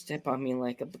 he's gonna step on me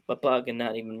like a bug and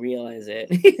not even realize it."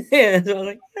 So I was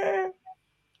like,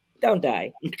 "Don't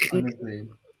die." Honestly,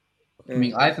 I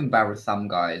mean, I've embarrassed some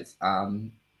guys.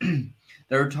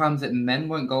 There are times that men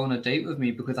won't go on a date with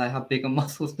me because I have bigger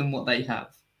muscles than what they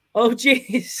have. Oh,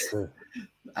 jeez.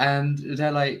 And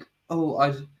they're like,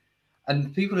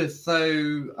 and people are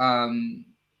so,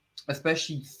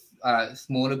 especially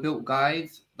smaller built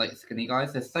guys, like skinny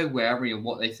guys, they're so wary of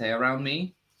what they say around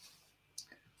me.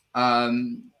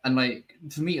 And like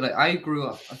for me, like I grew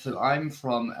up, so I'm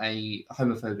from a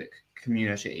homophobic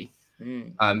community.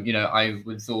 You know, I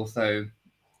was also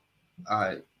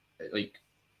like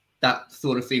that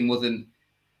sort of thing wasn't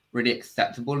really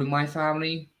acceptable in my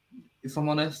family, if I'm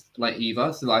honest, like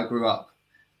either. So I grew up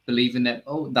believing that,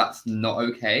 oh, that's not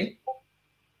okay.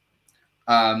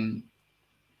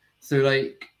 So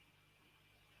like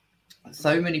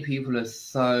so many people are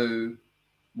so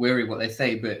wary what they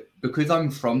say, but because I'm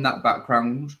from that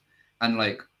background and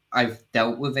like I've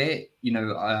dealt with it, you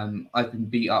know, I've been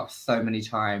beat up so many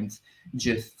times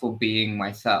just for being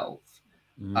myself.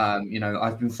 You know,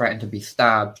 I've been threatened to be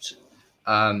stabbed.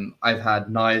 I've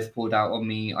had knives pulled out on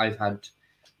me. I've had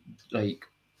like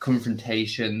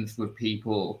confrontations with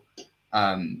people,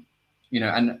 you know,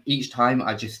 and each time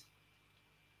I just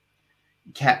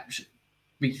kept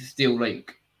still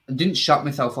like I didn't shut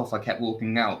myself off. I kept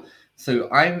walking out. So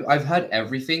I've heard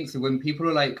everything. So when people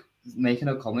are like making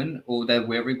a comment or they're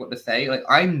wary what to say, like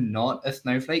I'm not a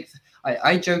snowflake.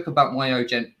 I joke about my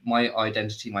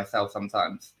identity myself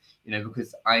sometimes, you know,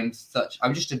 because I'm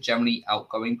just a generally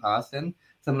outgoing person.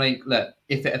 So I'm like, look,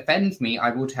 if it offends me,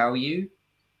 I will tell you,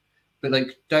 but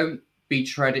like don't be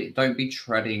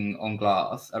treading on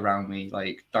glass around me.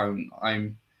 Like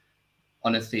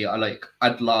honestly,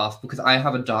 I'd laugh because I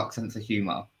have a dark sense of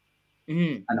humor.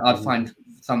 And I'd find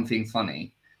some things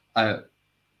funny.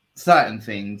 Certain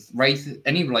things,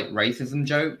 any like racism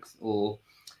jokes or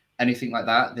anything like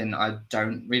that, then I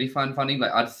don't really find funny.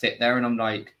 Like I'd sit there and I'm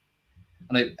like,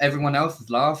 everyone else is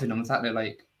laughing. I'm sat there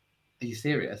like, are you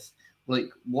serious? Like,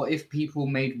 what if people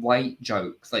made white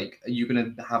jokes? Like, are you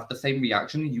gonna have the same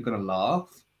reaction? Are you gonna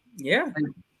laugh? Yeah.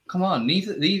 Like, come on, this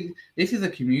is a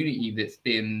community that's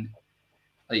been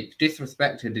like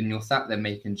disrespected, and you're sat there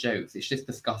making jokes. It's just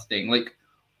disgusting. Like,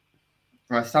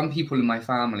 there are some people in my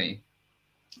family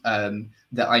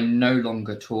that I no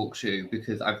longer talk to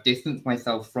because I've distanced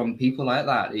myself from people like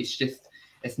that.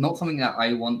 It's not something that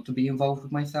I want to be involved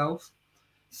with myself.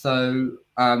 So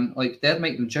like they'd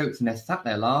make them jokes and they're sat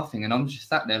there laughing, and I'm just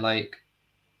sat there like,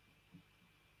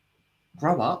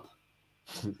 grow up.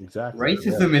 Exactly.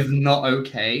 Racism is not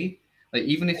okay. Like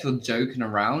even if you're joking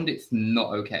around, it's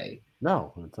not okay.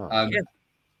 No, it's not.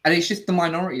 And it's just the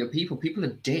minority of people. People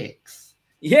are dicks.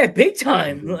 Yeah, big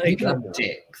time. Like people are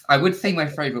dicks. I would say my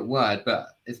favorite word, but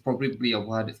it's probably a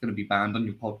word that's going to be banned on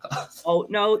your podcast. Oh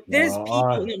no, there's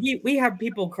people. We have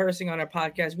people cursing on our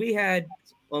podcast. We had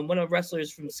one of the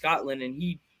wrestlers from Scotland, and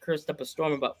he cursed up a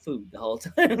storm about food the whole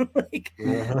time. Like,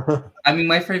 I mean,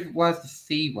 my favorite word is the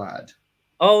C word.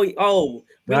 Oh,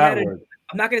 we had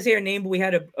I'm not gonna say her name, but we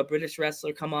had a British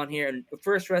wrestler come on here, and the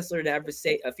first wrestler to ever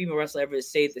say a female wrestler ever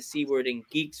say the C word in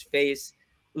Geek's face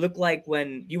looked like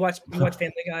when you watch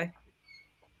Family Guy.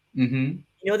 Mm-hmm.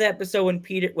 You know the episode when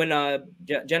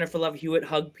Jennifer Love Hewitt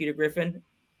hugged Peter Griffin,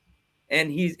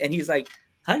 and he's like,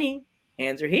 "Honey,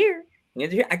 hands are here,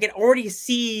 hands are here." I can already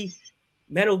see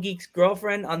Metal Geek's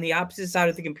girlfriend on the opposite side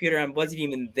of the computer. I wasn't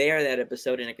even there that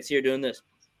episode, and I can see her doing this.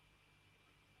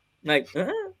 Like,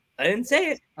 I didn't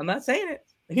say it. I'm not saying it.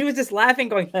 And he was just laughing,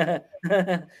 going,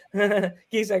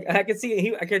 he's like, I could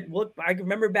see I could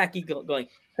remember Becky going,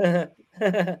 and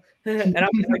I'm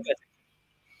like,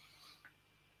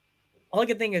 all I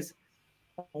can think is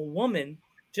a woman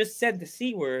just said the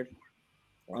C word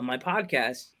on my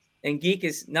podcast, and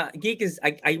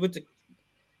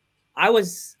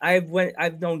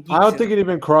I've known Geek. I don't think it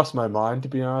even crossed my mind, to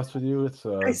be honest with you.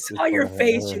 I saw your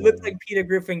face. You looked like Peter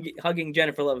Griffin hugging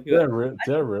Jennifer Love Hewitt.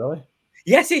 Did it really?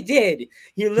 Yes, it did.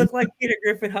 You look like Peter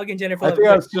Griffin hugging Jennifer Love Hewitt.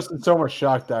 I think Hewitt. I was just in so much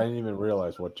shock that I didn't even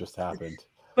realize what just happened.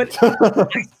 But I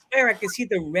swear I could see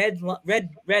the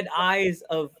red eyes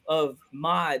of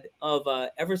Maude of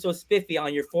Ever So Spiffy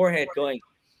on your forehead going,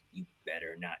 "You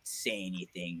better not say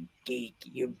anything, Geek.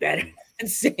 You better not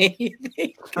say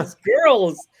anything." Because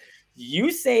girls,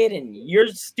 you say it and you're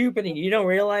stupid and you don't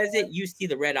realize it. You see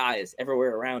the red eyes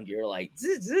everywhere around you. You're like,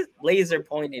 zzz, laser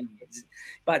pointed,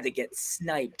 about to get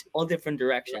sniped all different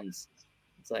directions.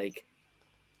 It's like,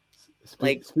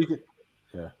 speaking,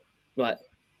 yeah. What?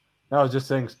 I was just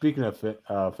saying, speaking of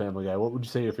Family Guy, what would you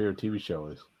say your favorite TV show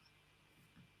is?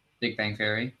 Big Bang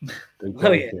Theory. Big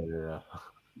Bang Theory, yeah.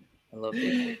 I love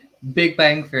it. Big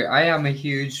Bang Theory. I am a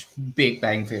huge Big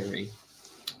Bang Theory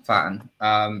fan.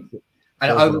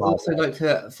 And I would also like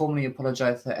to formally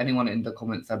apologize to anyone in the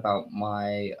comments about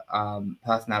my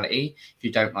personality. If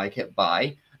you don't like it,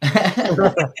 bye.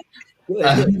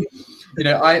 You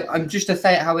know, I'm just to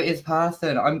say it how it is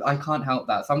person. I can't help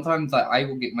that. Sometimes I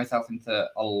will get myself into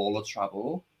a lot of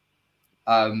trouble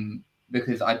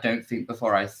because I don't think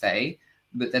before I say.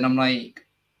 But then I'm like,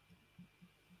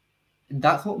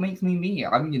 that's what makes me me.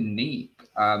 I'm unique.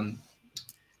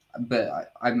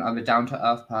 But I'm a down to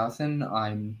earth person.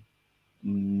 I'm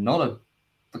not a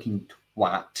fucking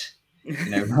twat. You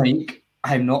know, like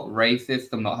I'm not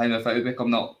racist. I'm not homophobic. I'm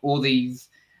not all these.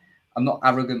 I'm not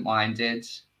arrogant minded.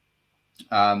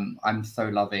 I'm so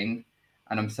loving,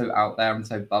 and I'm so out there. I'm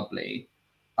so bubbly.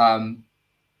 But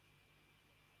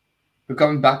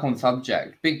going back on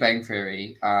subject, Big Bang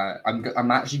Theory.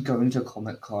 I'm actually going to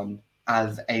Comic-Con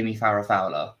as Amy Farrah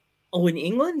Fowler. Oh, in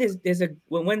England, there's a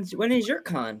when is your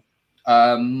con?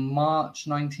 March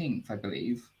 19th, I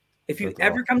believe. If you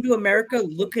ever come to America,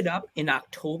 look it up. In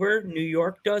October, New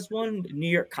York does one. New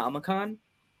York Comic-Con.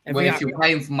 Well, if you're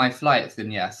paying for my flights, then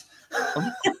yes.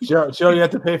 Joe, you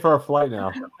have to pay for a flight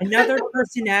now. Another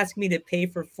person asked me to pay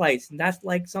for flights, and that's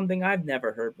like something I've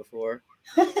never heard before.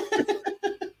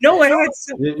 No,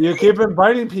 you keep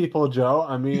inviting people, Joe.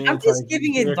 I mean, I'm just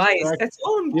giving advice. That's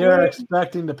all I'm doing. You're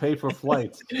expecting to pay for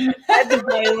flights. Add the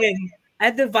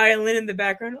violin in the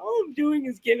background. All I'm doing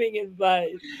is giving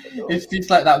advice. It's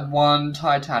just like that one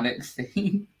Titanic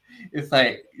scene. It's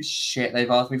like, shit, they've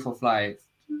asked me for flights.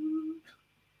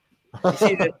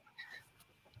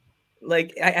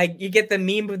 Like, you get the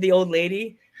meme of the old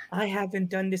lady. I haven't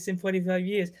done this in 45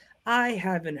 years. I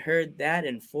haven't heard that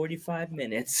in 45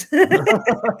 minutes. That's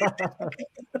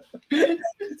how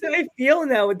I feel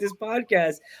now with this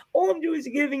podcast. All I'm doing is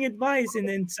giving advice, and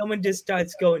then someone just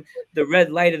starts going, the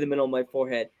red light in the middle of my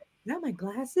forehead. Is that my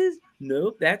glasses?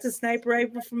 Nope, that's a sniper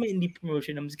rifle from indie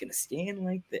promotion. I'm just going to stand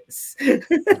like this.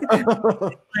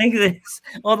 Like this.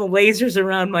 All the lasers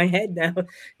around my head now.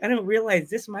 I don't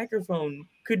realize this microphone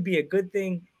could be a good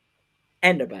thing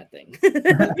and a bad thing.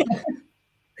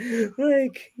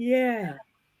 Like, yeah.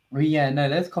 Well, yeah, no,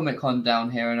 there's Comic-Con down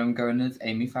here, and I'm going as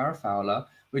Amy Farrah Fowler,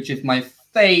 which is my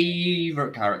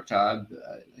favorite character.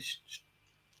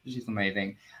 She's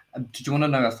amazing. Do you want to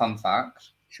know a fun fact?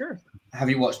 Sure. Have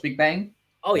you watched Big Bang?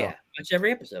 Oh, yeah. Watch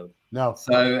every episode. No.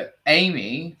 So,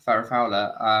 Amy Farrah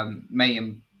Fowler,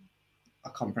 Mayim,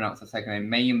 I can't pronounce her second name,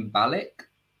 Mayim Bialik?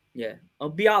 Yeah. Oh,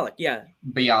 Bialik, yeah.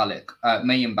 Bialik.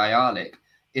 Mayim Bialik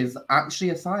is actually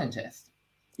a scientist.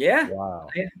 Yeah. Wow.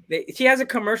 She has a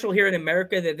commercial here in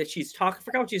America that she's talking. I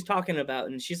forgot what she's talking about,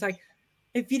 and she's like,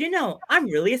 "If you didn't know, I'm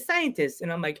really a scientist."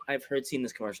 And I'm like, "I've seen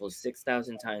this commercial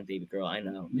 6,000 times, baby girl. I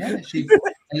know." Yeah, and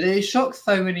it shocks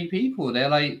so many people. They're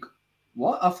like,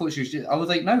 "What?" I thought she was just. I was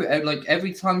like, "No." Like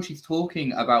every time she's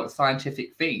talking about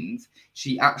scientific things,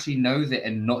 she actually knows it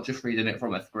and not just reading it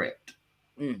from a script.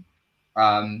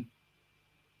 But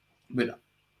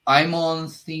I'm on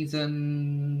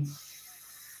season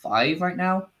 5 right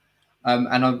now,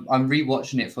 and I'm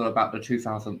rewatching it for about the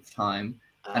 2000th time,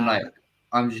 and like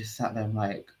I'm just sat there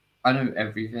like I know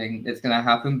everything that's gonna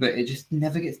happen, but it just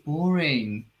never gets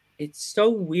boring. It's so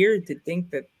weird to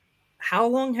think that. How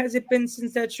long has it been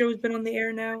since that show's been on the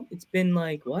air now? It's been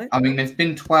like what? I mean, there's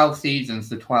been 12 seasons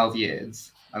to 12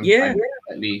 years. Yeah,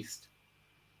 at least.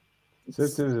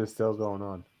 Sisters is still going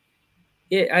on.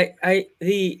 Yeah,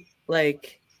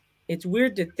 it's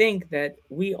weird to think that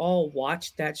we all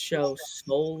watched that show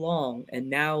so long, and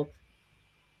now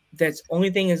that's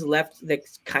only thing is left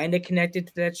that's kind of connected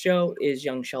to that show is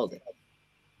Young Sheldon.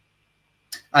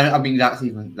 I mean, that's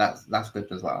good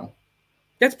as well.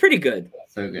 That's pretty good.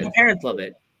 So good. My parents love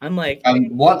it. I'm like,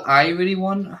 what I really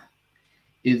want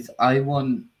is I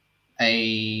want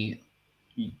a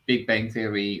Big Bang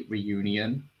Theory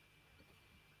reunion.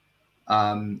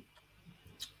 But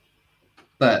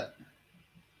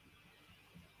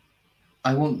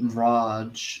I want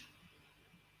Raj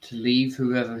to leave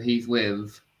whoever he's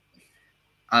with,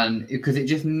 and because it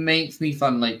just makes me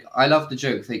fun. Like I love the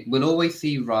jokes. Like we'll always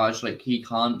see Raj like he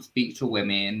can't speak to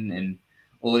women and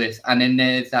all this, and then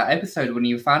there's that episode when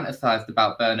he fantasized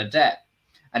about Bernadette,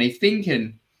 and he's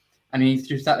thinking, and he's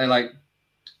just sat there like,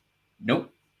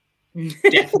 nope,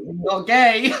 definitely not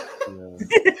gay. Yeah.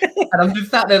 And I'm just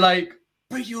sat there like,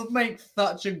 but you'll make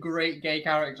such a great gay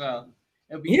character.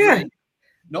 It'll be great.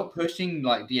 Not pushing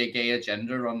like the gay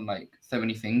agenda on like so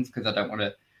many things because I don't want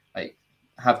to like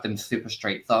have them super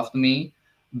straights after me,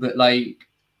 but like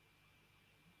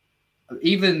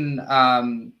even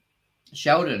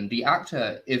Sheldon, the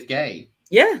actor, is gay.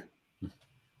 Yeah.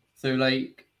 So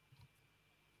like,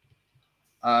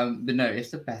 but no,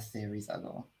 it's the best series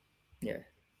ever. Yeah.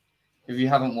 If you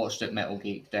haven't watched it, Metal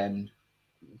Geek, then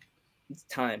it's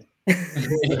time.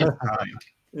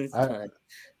 It's time.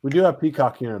 We do have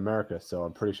Peacock here in America, so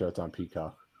I'm pretty sure it's on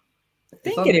Peacock. I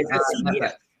think it is.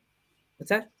 Netflix. What's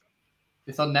that?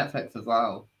 It's on Netflix as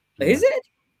well. Is it?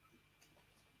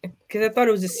 Because I thought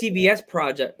it was a CBS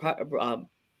project.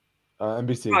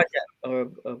 NBC. Project, or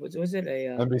was it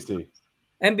a NBC?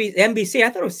 NBC. I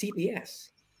thought it was CBS.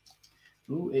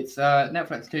 Ooh, it's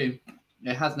Netflix too.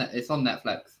 It's on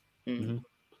Netflix. Mm-hmm.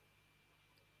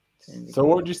 So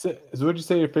what would you say? So what would you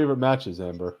say your favorite match is,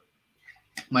 Amber?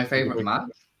 My favorite match?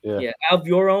 Yeah, of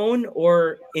your own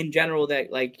or in general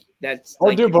that's. Or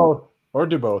like, do both. Or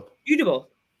do both. You do both.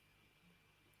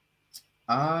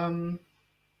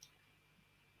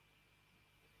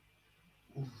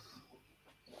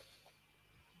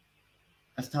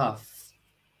 That's tough.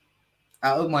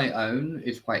 Out of my own,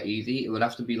 it's quite easy. It would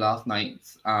have to be last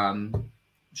night's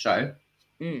show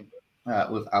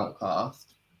with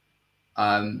Outcast.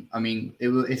 I mean,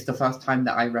 it's the first time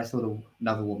that I wrestled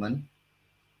another woman.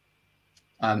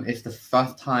 It's the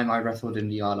first time I wrestled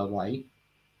Indiana White.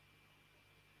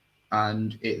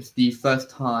 And it's the first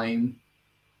time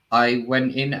I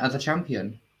went in as a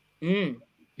champion. You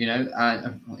know,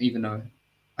 and even though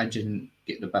I didn't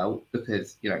get the belt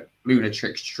because, you know,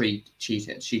 Lunatrix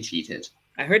cheated. She cheated.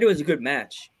 I heard it was a good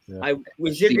match. Yeah.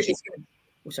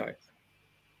 Sorry.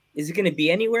 Is it going to be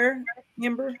anywhere,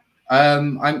 Amber?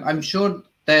 I'm sure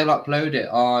they'll upload it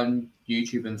on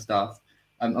YouTube and stuff.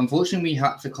 Unfortunately, we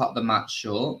had to cut the match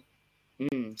short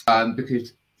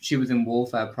because she was in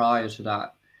warfare prior to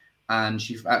that, and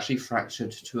she actually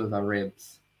fractured 2 of her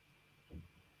ribs.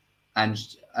 And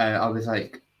I was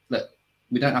like, "Look,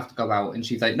 we don't have to go out." And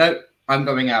she's like, "No, I'm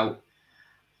going out."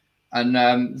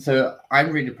 And so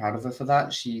I'm really proud of her for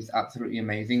that. She's absolutely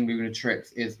amazing.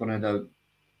 Lunatrix is one of the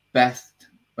best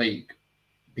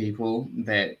people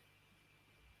that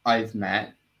I've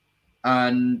met,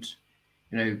 and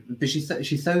you know, but she's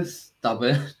so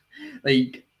stubborn.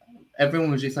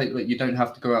 Everyone was just like, you don't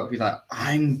have to go out. She's like,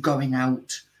 I'm going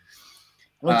out.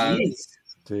 But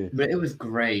it was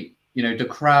great. You know, the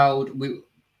crowd.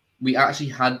 We actually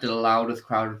had the loudest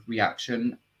crowd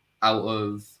reaction out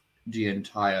of the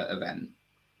entire event.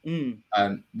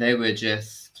 They were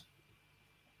just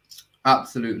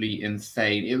absolutely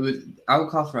insane. It was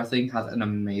Outcast Wrestling has an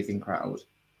amazing crowd.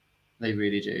 They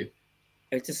really do.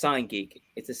 It's a sign, Geek.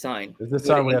 It's a sign. It's a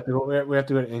sign. We have to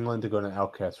go to England to go to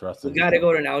Outcast Wrestling. We got to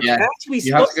go to an Outcast. Yeah.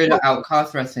 You have to go to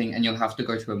Outcast Wrestling, and you'll have to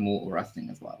go to Immortal Wrestling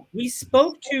as well. We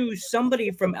spoke to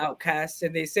somebody from Outcast,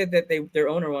 and they said that their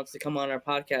owner wants to come on our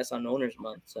podcast on Owners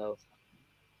Month. So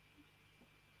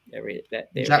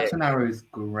Jackson Arrow is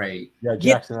great. Yeah,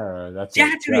 Jackson Arrow.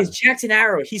 Jackson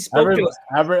Arrow. He spoke to us.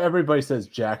 Everybody says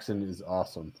Jackson is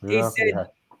awesome. He said,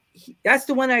 that's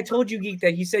the one I told you, Geek,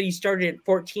 that he said he started at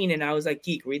 14, and I was like,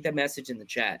 Geek, read that message in the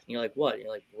chat. And you're like, what?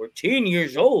 You're like, 14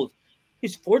 years old.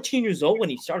 He's 14 years old when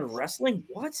he started wrestling?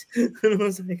 What? And I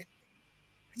was like,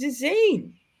 it's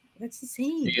insane. That's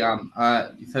insane.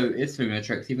 So it's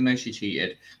Lunatrix, even though she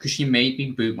cheated, because she made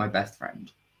me boot my best friend.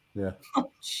 Yeah.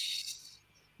 Oh,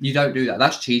 you don't do that.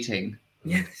 That's cheating.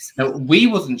 Yes. No, we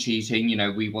wasn't cheating. You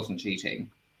know, we wasn't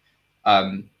cheating.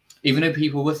 Even though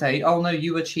people were saying, "Oh no,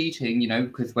 you were cheating," you know,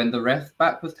 because when the ref's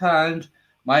back was turned,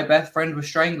 my best friend was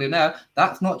strangling her.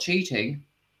 That's not cheating.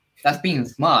 That's being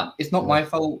smart. It's not my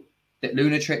fault that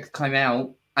Lunatrix came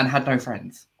out and had no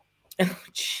friends. Oh,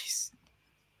 jeez.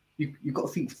 You got to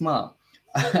think smart.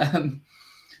 But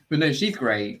no, she's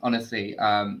great. Honestly,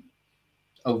 a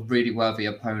really worthy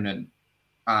opponent,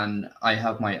 and I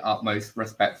have my utmost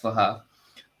respect for her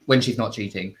when she's not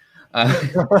cheating.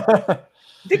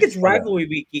 I think it's rivalry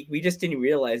week. We just didn't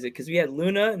realize it because we had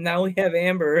Luna, and now we have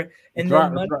Amber, and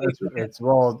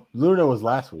Luna was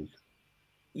last week.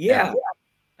 Yeah.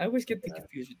 I always get the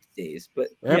confusion with the days, but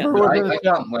Amber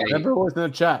was in the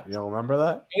chat. You don't remember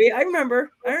that? Yeah, I remember.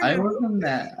 I wasn't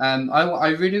there. I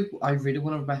really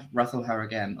want to wrestle her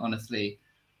again. Honestly,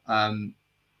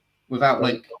 without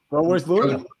where's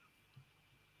Luna?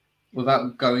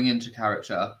 Without going into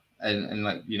character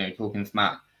and talking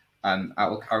smack. Out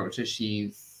of character,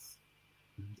 she's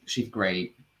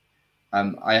great.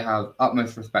 I have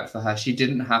utmost respect for her. She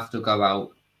didn't have to go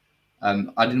out.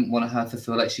 I didn't want her to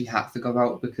feel like she had to go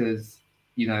out because,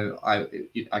 you know,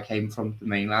 I came from the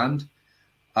mainland.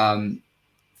 But,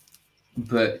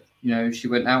 you know, she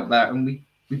went out there and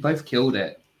we both killed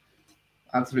it.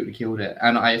 Absolutely killed it.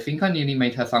 And I think I nearly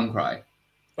made her son cry.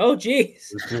 Oh,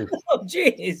 jeez. Oh,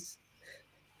 jeez.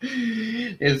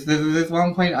 There's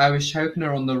one point I was choking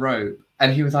her on the rope,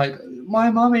 and he was like,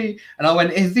 "My mummy," and I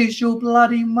went, "Is this your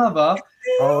bloody mother?"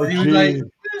 Oh, and he was like,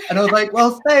 and I was like,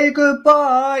 "Well, say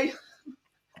goodbye."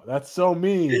 That's so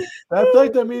mean. That's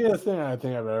like the meanest thing I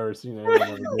think I've ever seen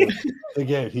anyone do to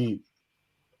get heat.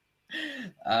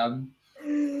 But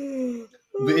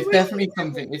it's definitely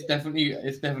something. It's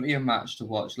definitely a match to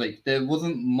watch. Like there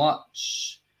wasn't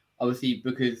much, obviously,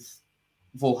 because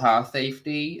for her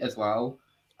safety as well.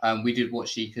 We did what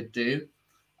she could do.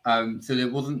 So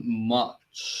there wasn't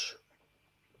much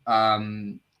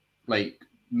like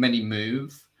many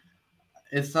moves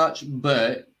as such,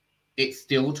 but it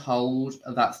still told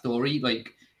that story.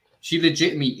 Like, she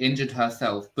legitimately injured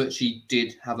herself, but she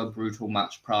did have a brutal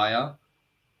match prior.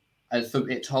 And so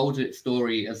it told its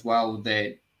story as well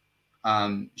that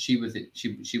she was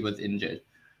injured.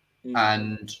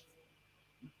 And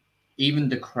even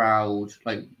the crowd,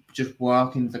 like just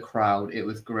working the crowd, it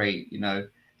was great. You know,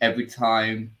 every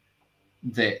time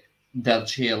that they'll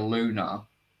cheer Luna,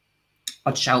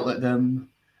 I'd shout at them,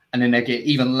 and then they get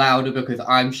even louder because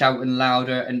I'm shouting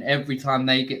louder, and every time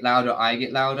they get louder, I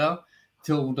get louder,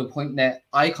 till the point that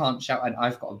I can't shout, and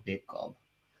I've got a big gob.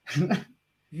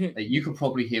 Like, you could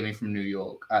probably hear me from New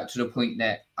York, to the point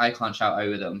that I can't shout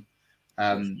over them.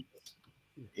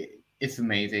 It's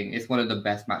amazing. It's one of the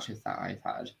best matches that I've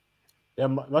had. Yeah,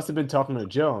 must have been talking to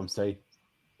Joe. I'm saying,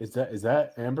 is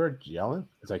that Amber yelling?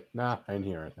 It's like, nah, I didn't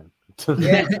hear anything.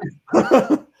 Yeah.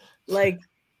 Like,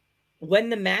 when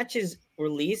the match is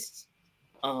released,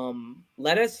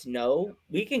 let us know.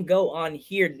 We can go on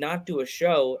here, not do a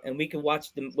show, and we can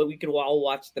watch them. But we could all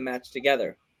watch the match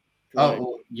together.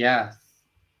 Oh yeah.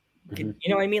 You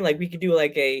know what I mean? Like, we could do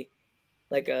like a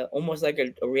almost like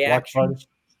a reaction,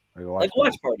 like a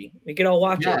watch party. We could all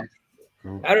watch it.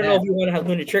 I don't know if you want to have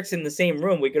Lunatrix in the same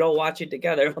room. We could all watch it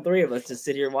together, all three of us, to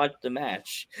sit here and watch the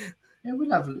match. Yeah, we'll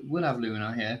have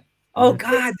Luna here. Oh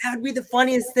God, that would be the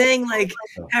funniest thing. Like,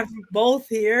 have both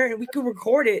here, and we could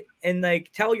record it and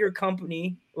like tell your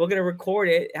company we're gonna record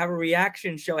it, have a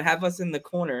reaction show, have us in the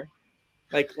corner,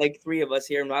 like three of us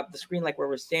here, and we'll have the screen like where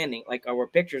we're standing, like our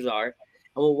pictures are, and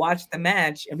we'll watch the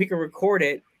match, and we can record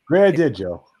it. Great idea,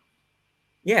 Joe.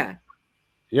 Yeah.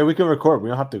 Yeah, we can record. We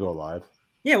don't have to go live.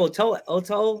 Yeah, I'll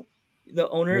tell the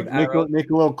owner of Arrow. Make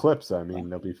a little clips. I mean,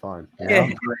 they'll be fine. Yeah.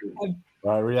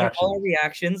 Reactions. All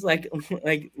reactions, like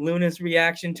Luna's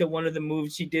reaction to one of the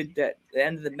moves she did at the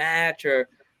end of the match, or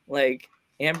like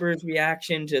Amber's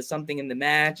reaction to something in the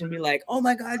match, and be like, "Oh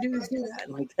my God, do that!"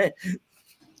 Like that.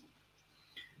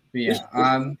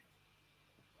 Yeah.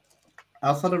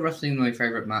 Outside of wrestling, my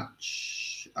favorite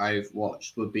match I've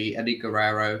watched would be Eddie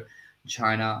Guerrero,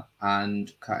 China,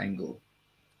 and Kurt Angle.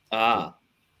 Ah.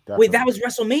 Definitely. Wait, that was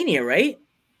WrestleMania, right?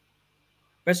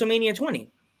 WrestleMania 20.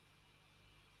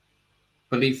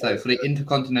 Believe so, for the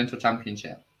Intercontinental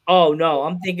Championship. Oh no,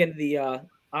 I'm thinking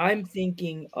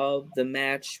of the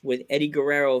match with Eddie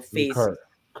Guerrero face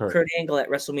Kurt Angle at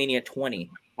WrestleMania 20.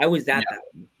 I was at that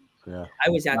one. Yeah. I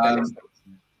was at that.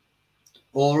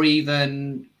 Or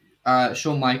even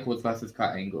Shawn Michaels versus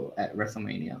Kurt Angle at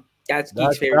WrestleMania. That's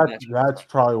Geek's favorite match. That's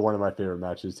probably one of my favorite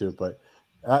matches too, but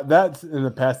that's in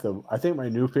the past though. I think my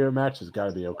new favorite match has got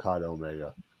to be Okada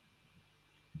Omega.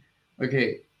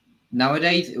 Okay.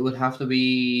 Nowadays, it would have to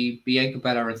be Bianca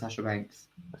Belair and Sasha Banks.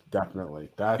 Definitely.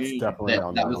 That's definitely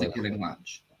on that was a killing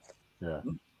match. Yeah.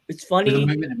 It's funny. The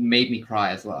moment it made me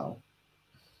cry as well.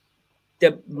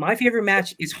 My favorite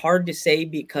match is hard to say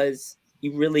because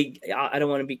I don't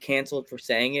want to be canceled for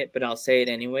saying it, but I'll say it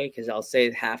anyway because I'll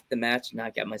say half the match and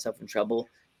not get myself in trouble.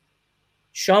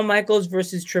 Shawn Michaels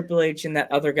versus Triple H and that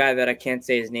other guy that I can't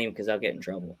say his name because I'll get in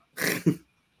trouble.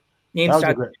 Name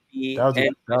starts with B.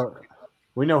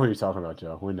 We know who you're talking about,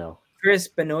 Joe. We know. Chris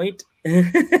Benoit.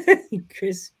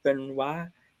 Chris Benoit.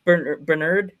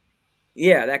 Bernard.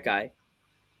 Yeah, that guy.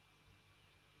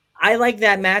 I like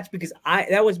that match because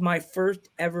that was my first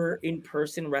ever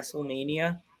in-person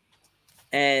WrestleMania.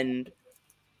 And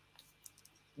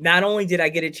not only did I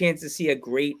get a chance to see a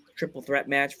great triple threat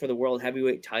match for the World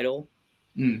Heavyweight title,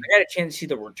 I got a chance to see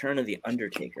the return of The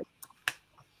Undertaker,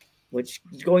 which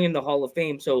is going in the Hall of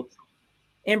Fame. So,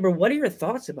 Amber, what are your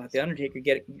thoughts about The Undertaker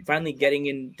finally getting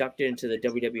inducted into the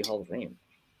WWE Hall of Fame?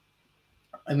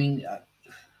 I mean,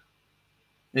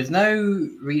 there's no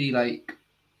really like.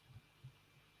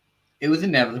 It was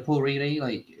inevitable, really.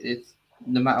 Like, it's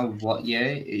no matter what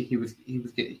year he was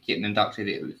getting inducted,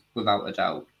 it was without a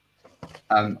doubt.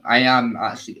 I'm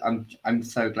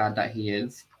so glad that he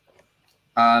is.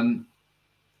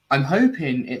 I'm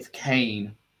hoping it's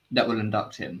Kane that will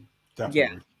induct him. Definitely.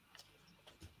 Yeah.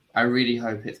 I really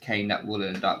hope it's Kane that will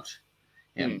induct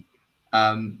him.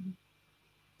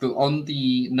 But on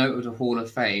the note of the Hall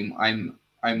of Fame,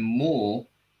 I'm more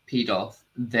peed off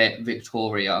that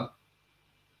Victoria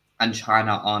and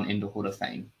China aren't in the Hall of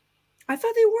Fame. I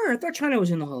thought they were. I thought China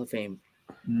was in the Hall of Fame.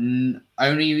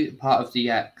 Only part of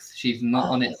DX. She's not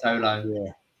on it solo.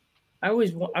 Yeah. I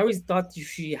always thought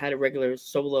she had a regular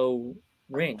solo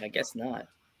ring. I guess not.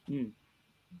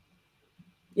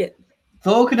 Yeah.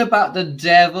 Talking about the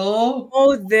devil.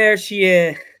 Oh, there she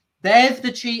is. There's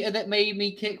the cheater that made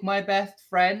me kick my best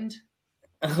friend.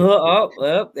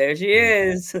 Oh, there she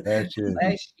is. There she is.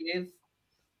 There she is.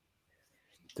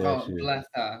 Oh, bless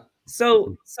her.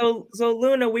 So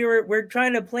Luna, we're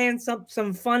trying to plan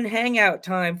some fun hangout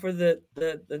time for the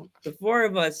four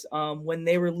of us. When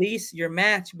they release your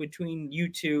match between you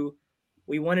two,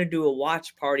 we want to do a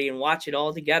watch party and watch it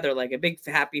all together like a big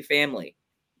happy family.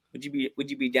 Would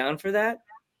you be down for that?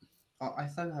 Oh, I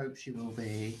so hope she will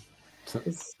be.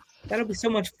 That'll be so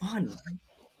much fun.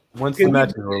 Once the match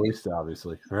is released,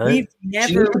 obviously, right? We've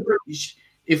never.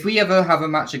 If we ever have a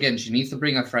match again, she needs to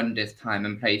bring a friend this time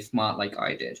and play smart like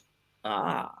I did.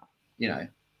 You know.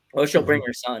 Oh, she'll bring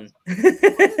her son.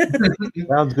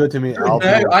 Sounds good to me. No,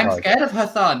 I'm scared of her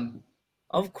son.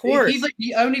 Of course. He's like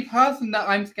the only person that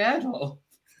I'm scared of.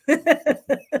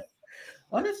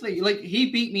 Honestly, like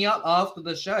he beat me up after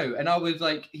the show, and I was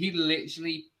like, he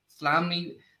literally slammed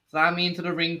me into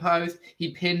the ring post.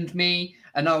 He pinned me,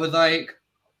 and I was like,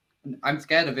 I'm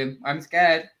scared of him. I'm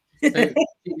scared. So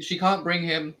she can't bring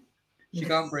him. She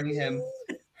can't bring him.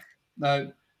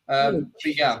 No. But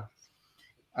yeah.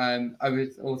 I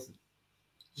was also.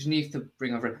 She needs to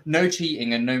bring her friend. No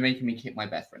cheating and no making me kick my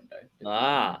best friend though.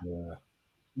 Yeah.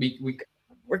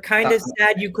 We're kind of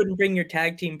sad you couldn't bring your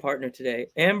tag team partner today,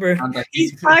 Amber.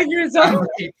 He's 5 years old.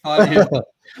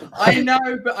 I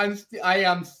know, but I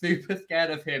am super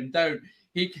scared of him. Don't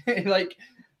he can like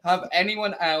have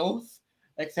anyone else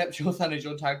except your son as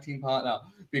your tag team partner,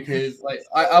 because like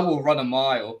I will run a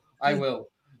mile. I will.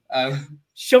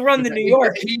 She'll run to New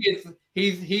York.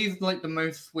 He's like the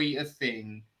most sweetest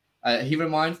thing. He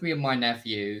reminds me of my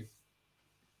nephew,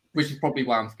 which is probably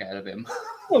why I'm scared of him.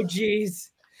 Oh, jeez.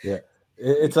 Yeah.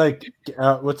 It's like,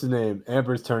 what's his name?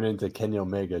 Amber's turned into Kenny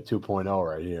Omega 2.0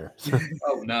 right here.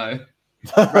 Oh, no.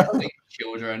 Wrestling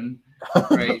children.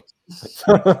 Great. It's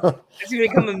going to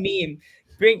become a meme.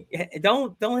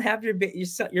 Don't have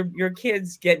your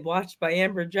kids get watched by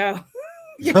Amber Joe.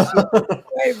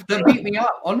 They'll beat me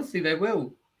up. Honestly, they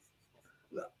will.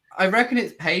 I reckon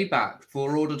it's payback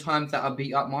for all the times that I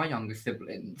beat up my younger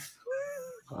siblings.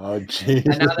 Oh, jeez.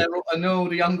 And now all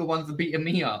the younger ones are beating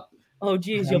me up. Oh,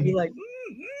 geez. You'll be like,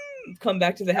 come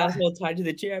back to the house all tied to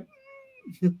the chair.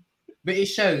 But it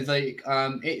shows, like,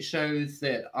 it shows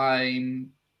that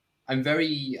I'm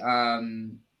very,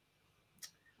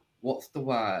 what's the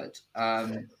word?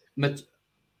 I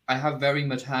have very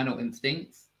maternal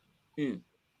instincts. You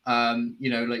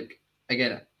know, like,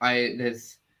 again,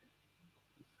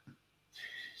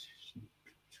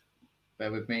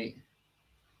 bear with me,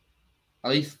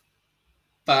 at least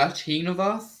 13 of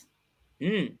us.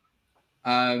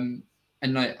 And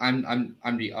like I'm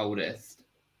the oldest.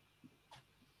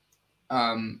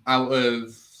 Out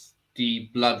of the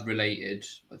blood related,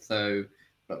 there's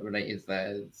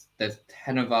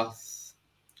 10 of us.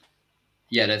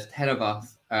 Yeah, there's 10 of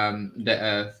us that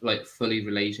are like fully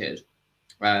related.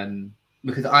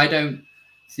 Because I don't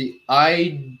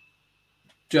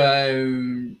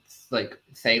like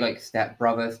say like step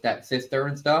brother, step sister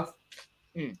and stuff.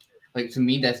 Like to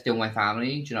me, they're still my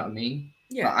family. Do you know what I mean?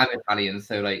 Yeah. Like, I'm Italian,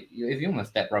 so like if you're my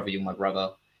step brother, you're my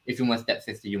brother. If you're my step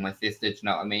sister, you're my sister. Do you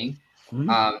know what I mean?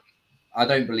 I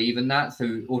don't believe in that.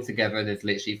 So altogether, there's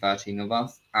literally 13 of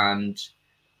us, and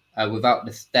without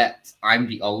the steps, I'm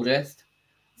the oldest.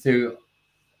 So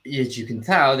as you can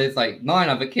tell, there's like 9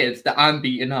 other kids that I'm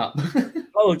beating up.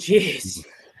 Oh, jeez.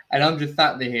 And I'm just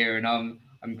sat there here, and I'm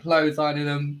clotheslining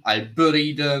them. I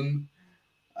bullied them,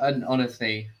 and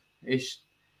honestly, it's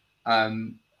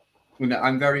I'm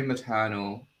very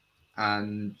maternal,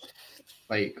 and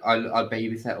like I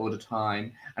babysit all the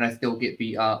time, and I still get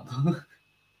beat up.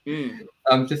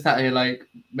 I'm just sat here like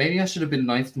maybe I should have been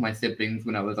nice to my siblings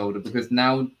when I was older, because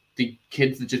now the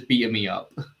kids are just beating me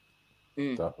up.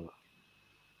 Definitely.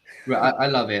 But I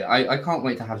love it. I can't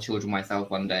wait to have children myself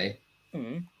one day.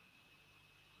 Who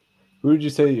would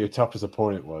you say your toughest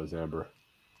opponent was, Amber?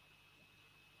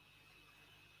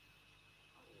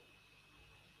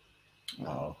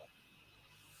 Oh.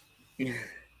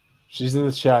 She's in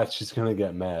the chat. She's going to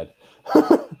get mad.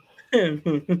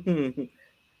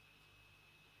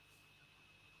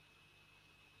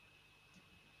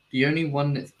 The only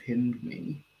one that's pinned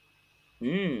me.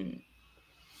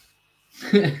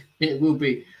 It will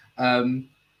be.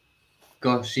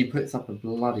 Gosh, she puts up a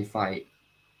bloody fight.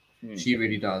 She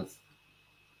really does.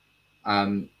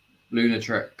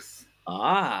 Lunatrix.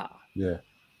 Yeah.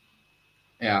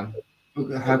 Yeah.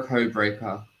 Her code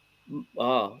breaker.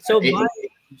 Oh, so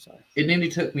it nearly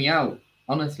took me out.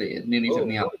 Honestly, it nearly took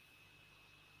me out.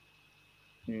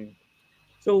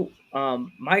 So,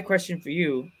 my question for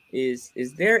you is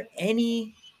there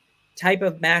any type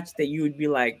of match that you would be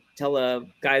like, tell a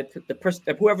guy,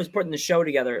 whoever's putting the show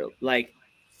together, like,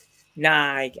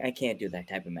 nah, I can't do that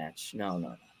type of match.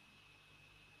 No.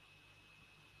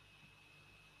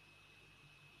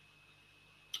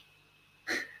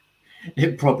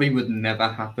 it probably would never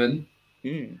happen.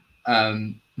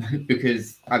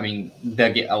 Because I mean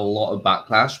they get a lot of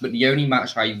backlash. But the only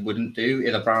match I wouldn't do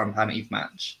is a bra and panties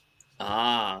match.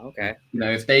 Ah, okay. You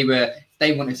know, if they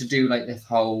wanted to do like this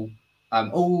whole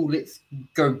let's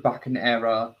go back an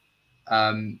era,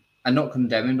 and not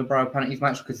condemning the bra and panties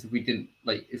match, because if we didn't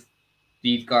if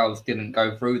these girls didn't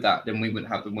go through that, then we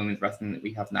wouldn't have the women's wrestling that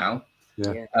we have now.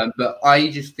 Yeah. But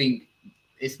I just think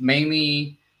it's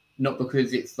mainly not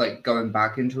because it's like going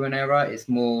back into an era. It's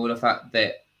more the fact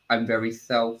that I'm very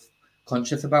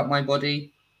self-conscious about my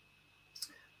body,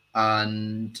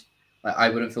 and I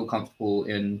wouldn't feel comfortable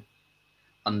in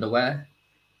underwear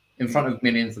in front of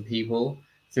millions of people.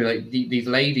 So like these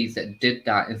ladies that did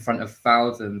that in front of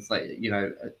thousands, I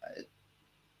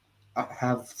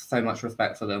have so much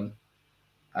respect for them.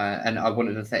 And I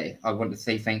wanted to say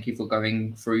thank you for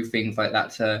going through things like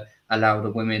that to allow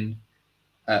the women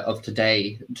of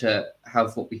today to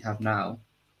have what we have now.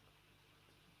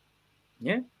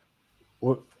 Yeah.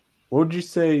 What would you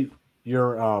say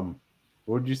your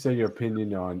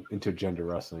opinion on intergender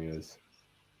wrestling is?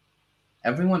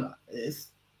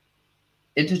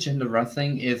 Intergender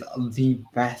wrestling is the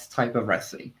best type of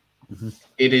wrestling. Mm-hmm.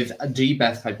 It is the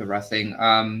best type of wrestling.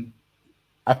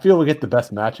 I feel we get the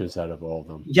best matches out of all of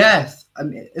them. Yes, I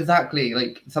mean, exactly.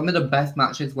 Like some of the best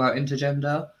matches were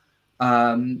intergender.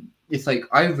 It's like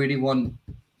I really want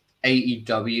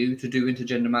AEW to do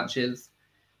intergender matches,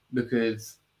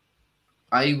 because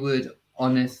I would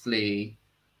honestly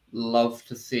love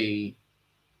to see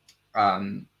a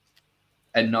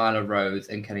Nyla Rose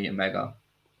and Kenny Omega.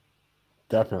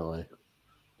 Definitely.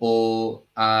 Or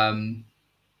a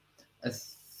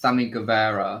Sammy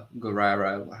Guerrero,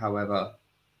 however,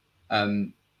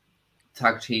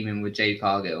 tag teaming with Jade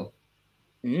Cargill.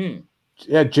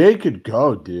 Yeah, Jade could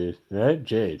go, dude. Right?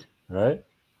 Jade, right?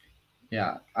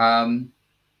 Yeah.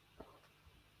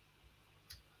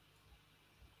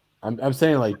 I'm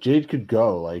saying like Jade could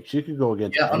go. Like she could go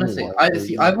against. Yeah, honestly,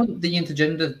 I want the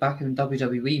intergenders back in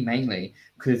WWE mainly,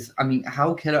 because I mean,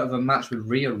 how killer of a match with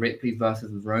Rhea Ripley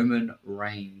versus Roman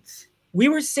Reigns? We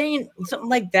were saying something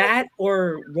like that,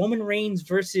 or Roman Reigns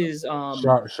versus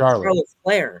Charlotte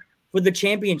Flair for the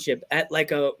championship at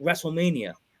like a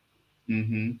WrestleMania.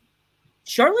 Mm-hmm.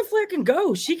 Charlotte Flair can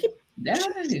go. She can. Yeah.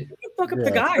 She can fuck up the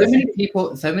guys.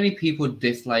 So many people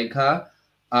dislike her.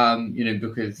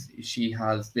 Because she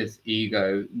has this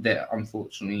ego that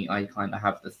unfortunately I kind of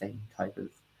have the same type of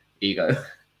ego.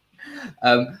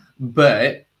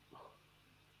 But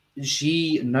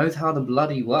she knows how to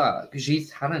bloody work. She's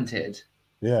talented.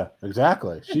 Yeah,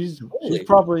 exactly. She's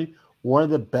probably one of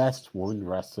the best women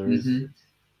wrestlers. Mm-hmm.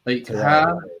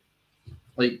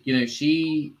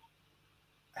 She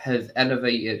has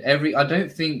elevated I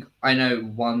don't think I know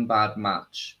one bad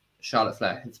match Charlotte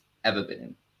Flair has ever been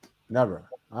in. Never.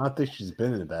 I don't think she's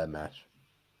been in a bad match.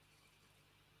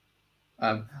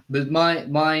 But my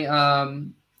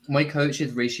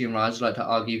coaches Rishi and Raj like to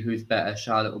argue who's better,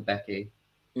 Charlotte or Becky.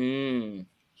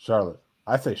 Charlotte.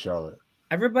 I say Charlotte.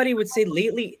 Everybody would say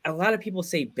lately. A lot of people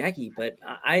say Becky, but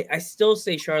I still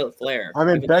say Charlotte Flair. I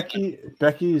mean,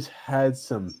 Becky's had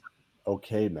some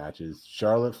okay matches.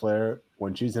 Charlotte Flair,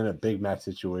 when she's in a big match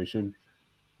situation,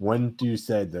 when do you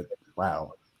say that?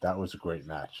 Wow, that was a great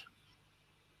match.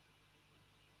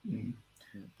 The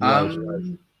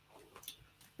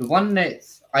one that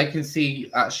I can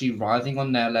see actually rising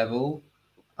on their level,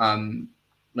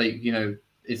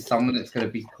 is someone that's going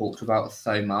to be talked about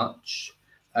so much.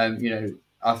 I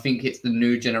think it's the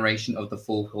new generation of the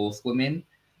Four Horsewomen.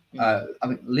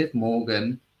 Liv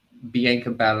Morgan,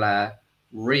 Bianca Belair,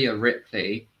 Rhea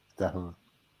Ripley, definitely,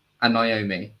 and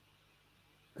Naomi.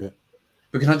 Yeah.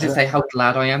 But can I just say how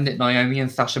glad I am that Naomi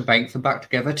and Sasha Banks are back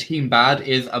together? Team Bad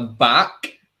is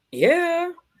back.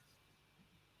 Yeah.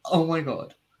 Oh my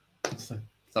god. I'm so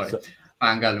sorry.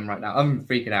 Fangirling right now. I'm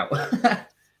freaking out.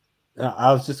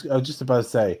 I was just about to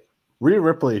say, Rhea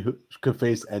Ripley could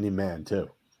face any man too.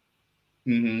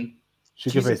 Mm-hmm.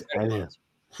 She could face any man.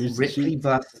 Ripley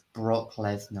versus Brock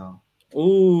Lesnar.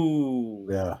 Ooh.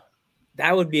 Yeah.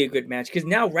 That would be a good match, because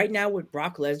right now what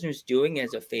Brock Lesnar's doing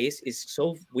as a face is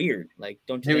so weird. Like,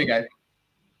 don't you Here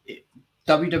we go.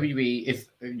 WWE, if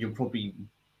you're probably,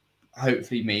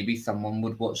 hopefully maybe someone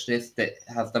would watch this that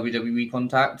has WWE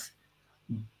contacts,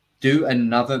 do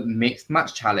another mixed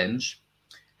match challenge,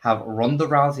 have Ronda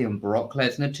Rousey and Brock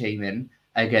Lesnar teaming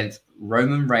against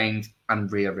Roman Reigns and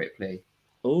Rhea Ripley.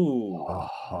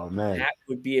 Oh man, that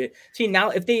would be it. See, now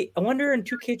if I wonder in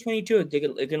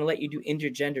 2K22 they're gonna let you do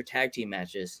intergender tag team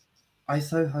matches. I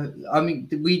so hope. I mean,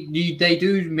 they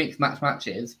do mixed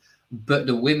matches, but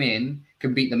the women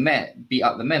can beat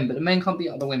up the men, but the men can't beat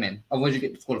up the women. Otherwise, you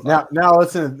get disqualified. Now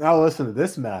listen to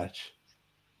this match.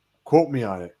 Quote me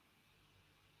on it.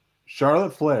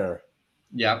 Charlotte Flair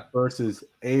versus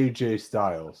AJ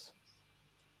Styles.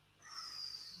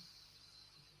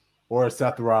 Or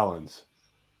Seth Rollins.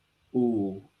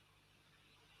 Ooh.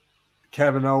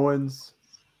 Kevin Owens.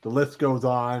 The list goes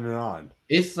on and on.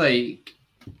 It's like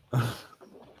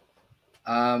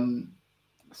Sami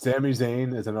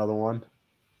Zayn is another one.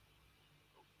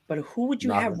 But who would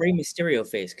you have Rey Mysterio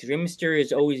face? Because Rey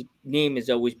Mysterio's name is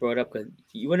always brought up. Because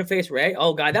you want to face Rey?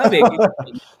 Oh God, that would be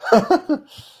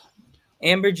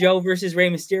Amber Joe versus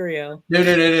Rey Mysterio.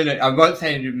 No. I'm not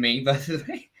saying me versus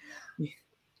Rey.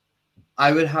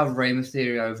 I would have Rey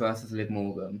Mysterio versus Liv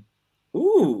Morgan.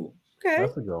 Ooh, okay.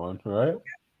 That's a good one, right?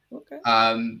 Okay.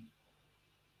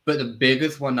 But the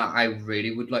biggest one that I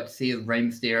really would like to see is Rey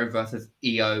Mysterio versus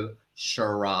Io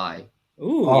Shirai.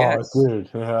 Ooh, yes. Dude,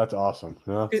 that's awesome.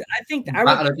 Yeah. I think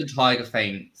Battle of the Tiger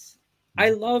Saints.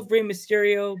 I love Rey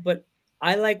Mysterio, but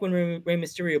I like when Rey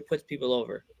Mysterio puts people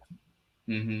over.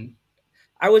 Mm-hmm.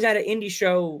 I was at an indie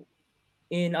show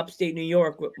in upstate New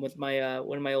York with my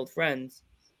one of my old friends,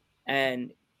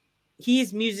 and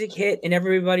his music hit, and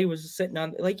everybody was sitting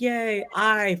on like, "Yay!"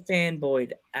 I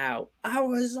fanboyed out. I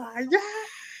was like, "Yeah!"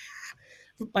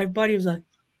 My buddy was like,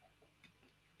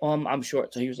 "I'm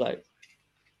short," so he was like,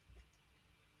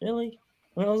 "Really?"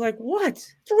 And I was like, "What?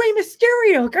 It's Rey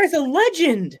Mysterio, guy's a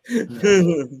legend."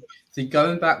 See,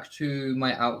 going back to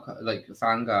my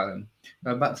fangirling,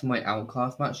 going back to my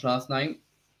Outcast match last night,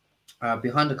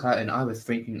 behind the curtain, I was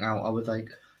freaking out. I was like,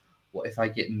 what if I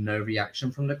get no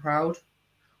reaction from the crowd?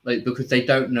 Like, because they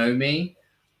don't know me.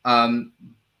 But,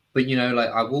 you know, like,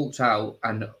 I walked out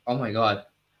and, oh my God,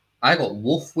 I got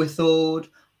wolf whistled.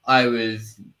 I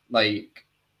was, like,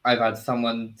 I've had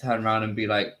someone turn around and be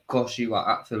like, gosh, you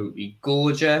are absolutely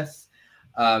gorgeous.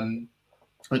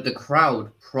 Like, the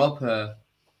crowd proper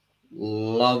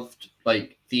loved,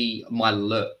 like, my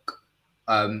look.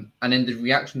 And then the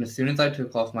reaction, as soon as I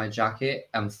took off my jacket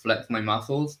and flexed my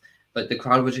muscles, like, the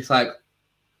crowd was just like,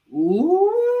 ooh.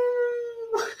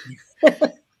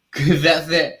 Because that's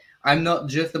it. I'm not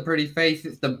just a pretty face,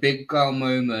 it's the big girl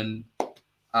moment.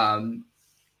 I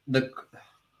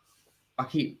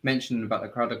keep mentioning about the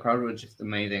crowd. The crowd was just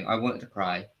amazing. I wanted to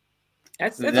cry.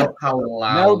 That's how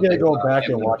loud. Now we're gonna go back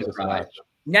and watch this match.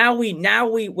 Now we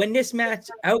when this match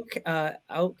Outcast,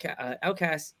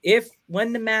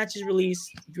 when the match is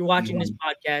released, if you're watching this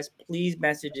podcast, please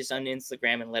message us on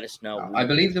Instagram and let us know. I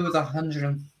believe there was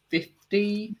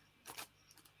 150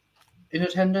 in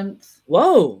attendance.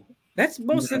 Whoa, that's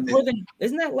mostly more than,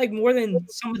 isn't that like more than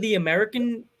some of the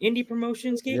American indie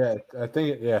promotions? Keith? Yeah, I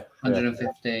think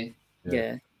 150.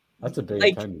 Yeah. That's a big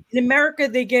attendance. In America,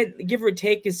 they get give or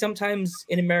take, because sometimes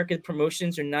in America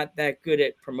promotions are not that good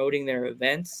at promoting their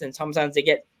events, and sometimes they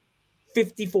get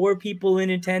 54 people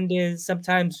in attendance.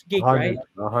 Sometimes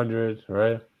 100,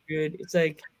 right? Good. It's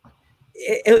like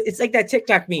it's like that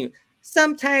TikTok meme.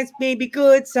 Sometimes maybe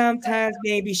good, sometimes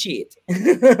maybe shit.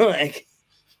 Like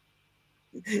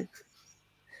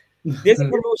there's a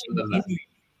promotion.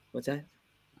 What's that?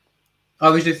 I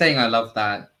was just saying I love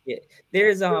that. Yeah,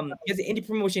 there's an indie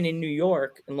promotion in New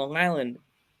York and Long Island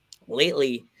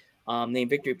lately, named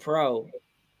Victory Pro.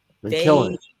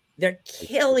 They're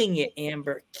killing it,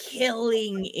 Amber,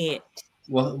 killing it.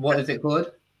 What is it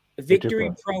called?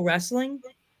 Victory Pro Wrestling.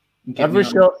 Every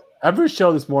show,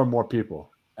 there's more and more people.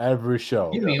 Every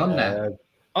show. Get me on that.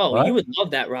 Oh, what? You would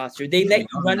love that roster. They let you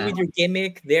run with your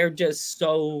gimmick. They're just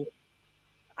so.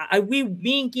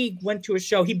 Me and Geek went to a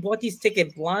show. He bought these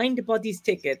tickets, bought these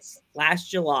tickets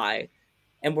last July,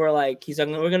 and we're like, he's like,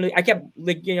 we're gonna. I kept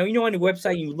like, on the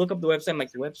website, you look up the website. I'm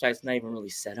like, the website's not even really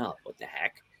set up. What the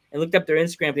heck? I looked up their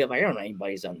Instagram. People like, I don't know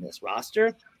anybody's on this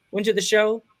roster. Went to the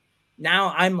show.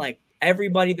 Now I'm like,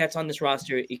 everybody that's on this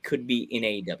roster, it could be in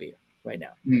AEW right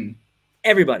now.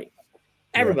 Everybody.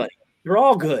 They're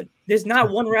all good. There's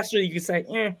not one wrestler you can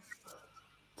say,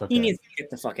 he needs to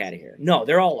get the fuck out of here. No,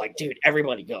 they're all like, dude,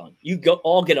 everybody going. You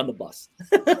all get on the bus.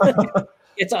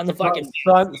 It's on the fucking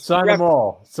sign them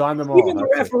all. Sign them all. Even the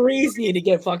referees need to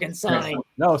get fucking signed.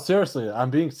 No, seriously, I'm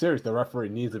being serious. The referee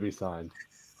needs to be signed.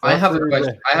 I have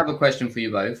a question for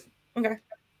you both. Okay.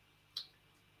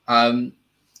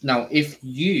 Now, if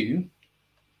you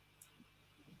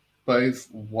both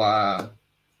were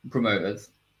promoters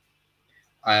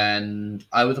and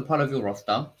I was a part of your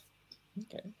roster,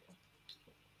 okay,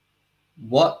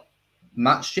 what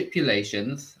match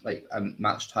stipulations, like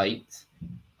match types,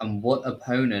 and what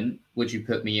opponent would you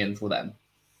put me in for them?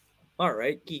 All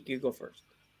right, Geek, you go first.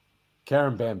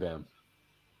 Karen Bam Bam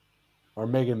or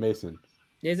Megan Mason.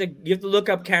 You have to look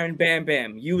up Karen Bam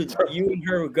Bam. You and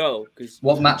her would go because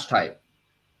What match type?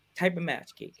 type of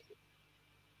match, Geek.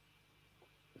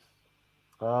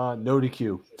 No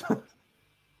DQ.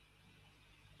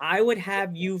 I would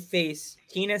have you face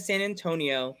Tina San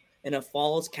Antonio in a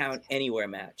Falls Count Anywhere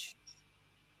match.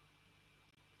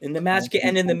 And the match could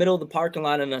end in the middle of the parking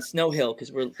lot on a snow hill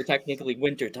because we're technically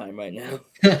winter time right now.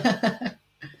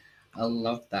 I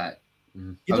love that.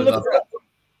 You have to look her up.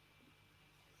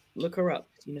 Look her up,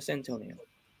 Tina San Antonio.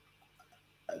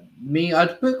 Me,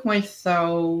 I'd book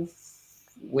myself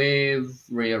with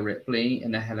Rhea Ripley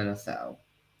in a Hell in a Cell.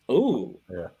 Ooh.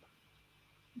 Yeah.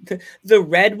 The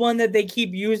red one that they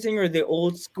keep using, or the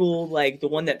old school, like the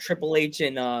one that Triple H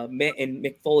and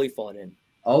Mick Foley fought in?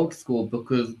 Old school,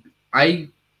 because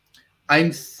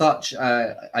I'm such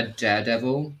a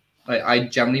daredevil. Like, I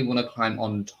generally want to climb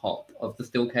on top of the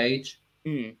steel cage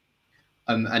and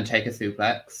take a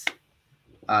suplex.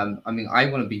 I mean, I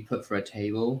want to be put through a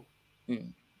table.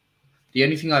 The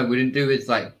only thing I wouldn't do is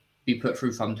like be put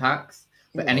through thumbtacks.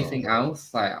 But anything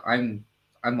else, like I'm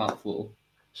up for.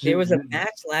 There was a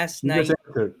match last night.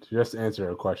 Just answer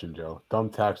a question, Joe.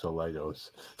 Thumbtacks or Legos?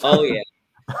 Oh yeah.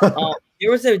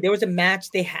 There was a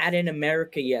match they had in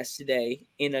America yesterday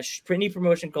in a indie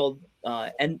promotion called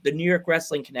and the New York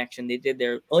Wrestling Connection. They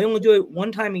only do it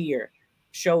one time a year.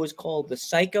 Show is called the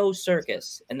Psycho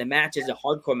Circus, and the match is a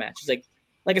hardcore match. It's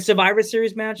like a Survivor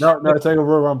Series match. No, it's like a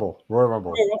Royal Rumble. Royal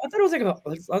Rumble. I thought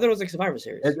it was like Survivor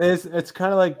Series. It's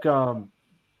kind of like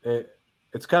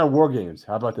it's kind of War Games.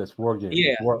 How about this? War Games.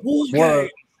 Yeah.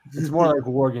 It's more like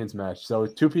a War Games match. So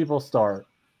 2 people start,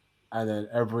 and then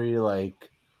every like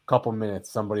couple minutes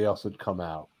somebody else would come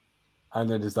out, and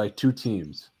then there's like 2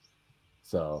 teams.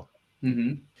 So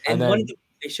and then one of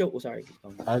they show. Oh, sorry.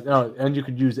 and you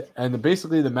could use it, and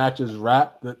basically the match is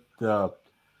wrapped. The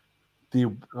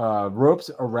ropes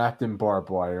are wrapped in barbed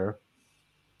wire.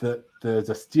 There's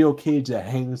a steel cage that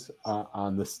hangs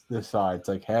on this side. It's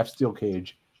like half steel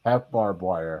cage, half barbed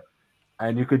wire,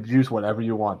 and you could use whatever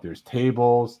you want. There's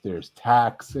tables, there's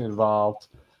tacks involved.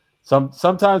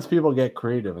 Sometimes people get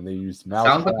creative and they use mouse.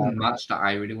 Sounds like a match that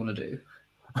I really want to do.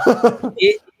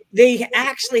 They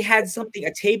actually had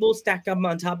a table stacked up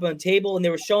on top of a table, and they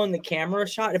were showing the camera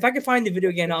shot. If I could find the video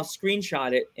again, I'll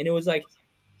screenshot it. And it was like,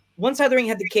 one side of the ring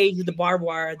had the cage with the barbed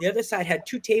wire. The other side had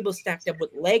 2 tables stacked up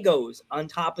with Legos on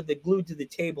top of the glued to the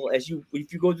table. If you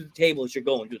go to the tables, you're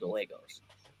going through the Legos.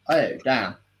 Oh,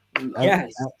 damn.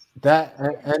 Yes. That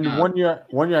and one year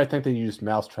I think they used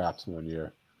mouse traps one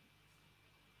year.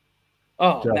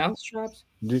 Oh, mouse traps?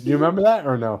 Do you remember that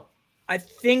or no? I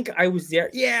think I was there.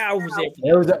 Yeah, I was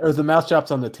there. It was the mouse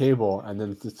traps on the table, and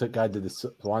then this guy did the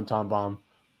swanton bomb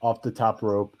off the top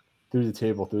rope through the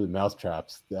table through the mouse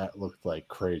traps. That looked like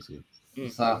crazy.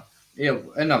 So, yeah,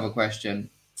 another question.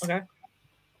 Okay.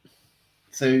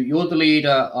 So you're the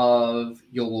leader of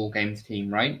your War Games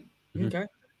team, right? Okay.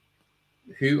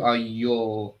 Who are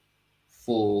your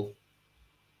 4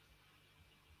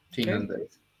 team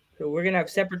members? So we're gonna have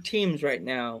separate teams right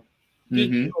now.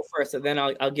 You go first, and then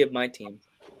I'll give my team.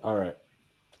 All right.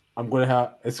 I'm gonna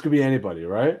have it's gonna be anybody,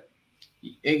 right?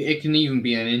 It can even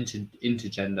be an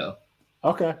intergender.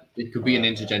 Okay. It could be an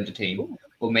intergender team.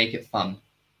 We'll make it fun.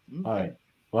 Okay. All right.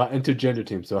 Well, intergender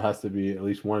team, so it has to be at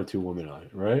least 1 or 2 women on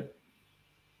it, right?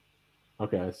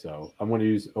 Okay, so I'm gonna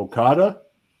use Okada,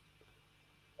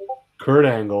 Kurt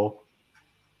Angle.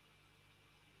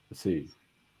 Let's see.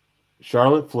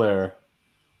 Charlotte Flair.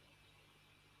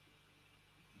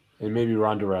 And maybe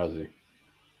Ronda Rousey.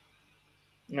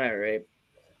 All right.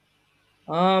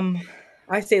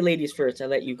 I say ladies first. I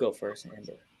let you go first,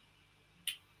 Amber.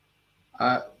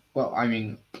 Well, I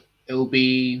mean, it'll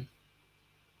be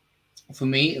for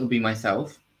me. It'll be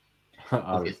myself,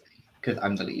 obviously, because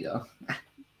I'm the leader.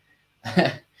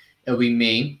 It'll be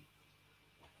me,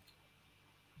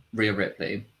 Rhea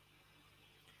Ripley,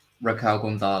 Raquel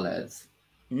Gonzalez,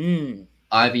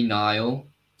 Ivy Nile,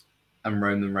 and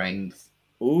Roman Reigns.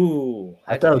 Ooh,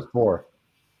 I thought it was 4.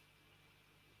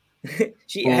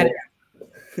 She added.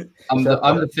 I'm the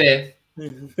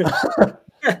 5th.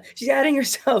 She's adding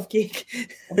herself, geek.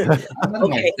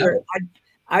 Okay,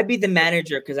 I'd be the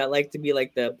manager because I like to be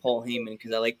like the Paul Heyman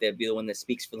because I like to be the one that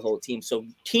speaks for the whole team. So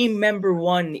team member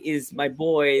 1 is my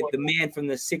boy, the man from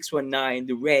the 619,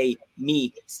 the Rey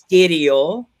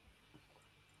Mysterio.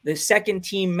 The second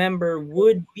team member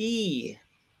would be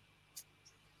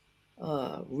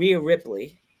Rhea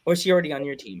Ripley, or is she already on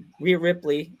your team? Rhea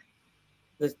Ripley.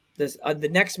 The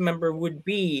next member would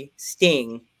be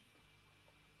Sting.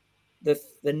 The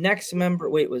next member,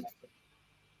 I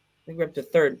think we're up to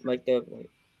 3rd.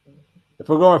 If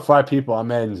we're going 5 people,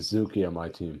 I'm adding Suzuki on my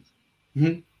team.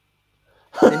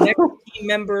 The next team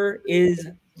member is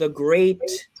the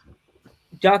great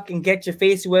duck and get your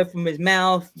face away from his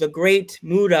mouth, the great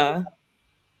Muda.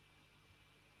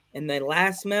 And the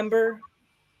last member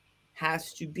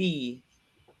has to be,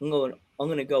 I'm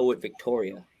gonna go with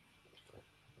Victoria.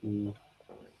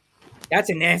 That's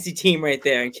a nasty team right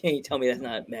there. Can't you tell me that's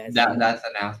not nasty? That's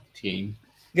a nasty team.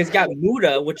 Because got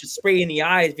Muda, which is spray in the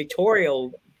eyes. Victoria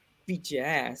will beat your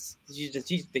ass.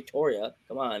 She's Victoria.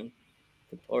 Come on,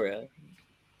 Victoria.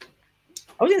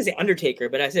 I was gonna say Undertaker,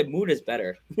 but I said Muda's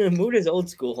better. Muda's old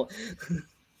school.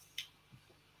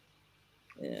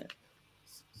 Yeah.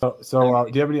 So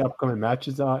do you have any upcoming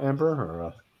matches, Amber?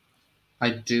 Or, I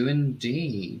do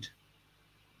indeed.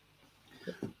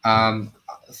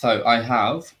 So I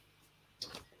have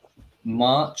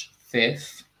March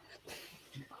 5th.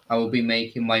 I will be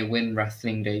making my Win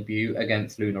Wrestling debut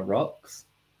against Luna Rocks.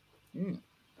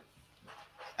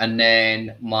 And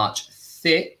then March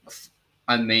 6th,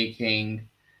 I'm making,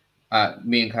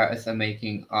 me and Curtis are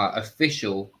making our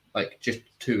official, like just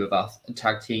two of us, a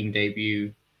tag team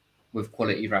debut with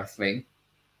Quality Wrestling.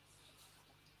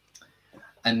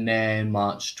 And then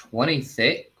March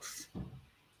 26th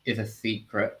is a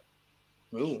secret.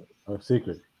 Ooh. Oh,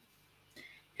 secret.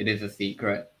 It is a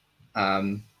secret.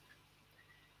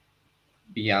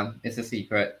 Yeah, it's a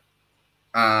secret.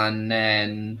 And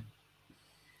then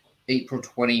April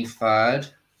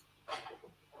 23rd,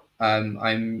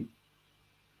 I'm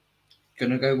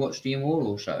gonna go watch the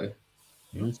Immortal show.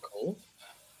 That's cool.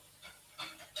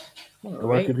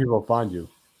 Where can people find you?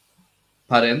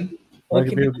 Pardon? Where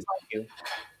can people find you?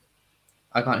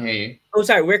 I can't hear you. Oh,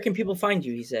 sorry. Where can people find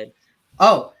you? He said.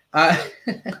 Oh,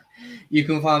 you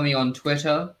can find me on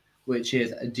Twitter, which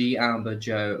is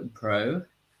DAmberJoePro.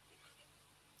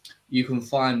 You can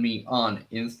find me on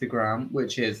Instagram,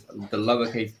 which is the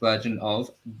lowercase version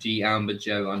of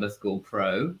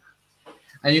DAmberJoe_pro.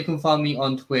 And you can find me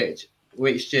on Twitch,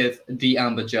 which is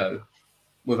DAmberJoe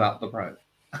without the pro.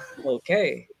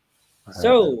 Okay.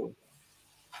 So,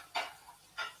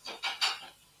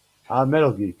 I'm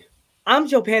Metal Geek. I'm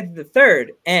Joe Panther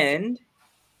III, and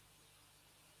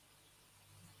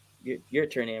your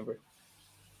turn, Amber.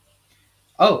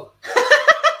 Oh.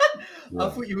 I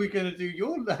thought you were going to do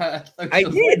your I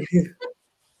did.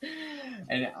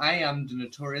 And I am the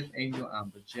Notorious Angel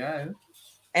Amber Joe.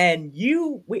 And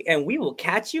we will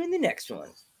catch you in the next one.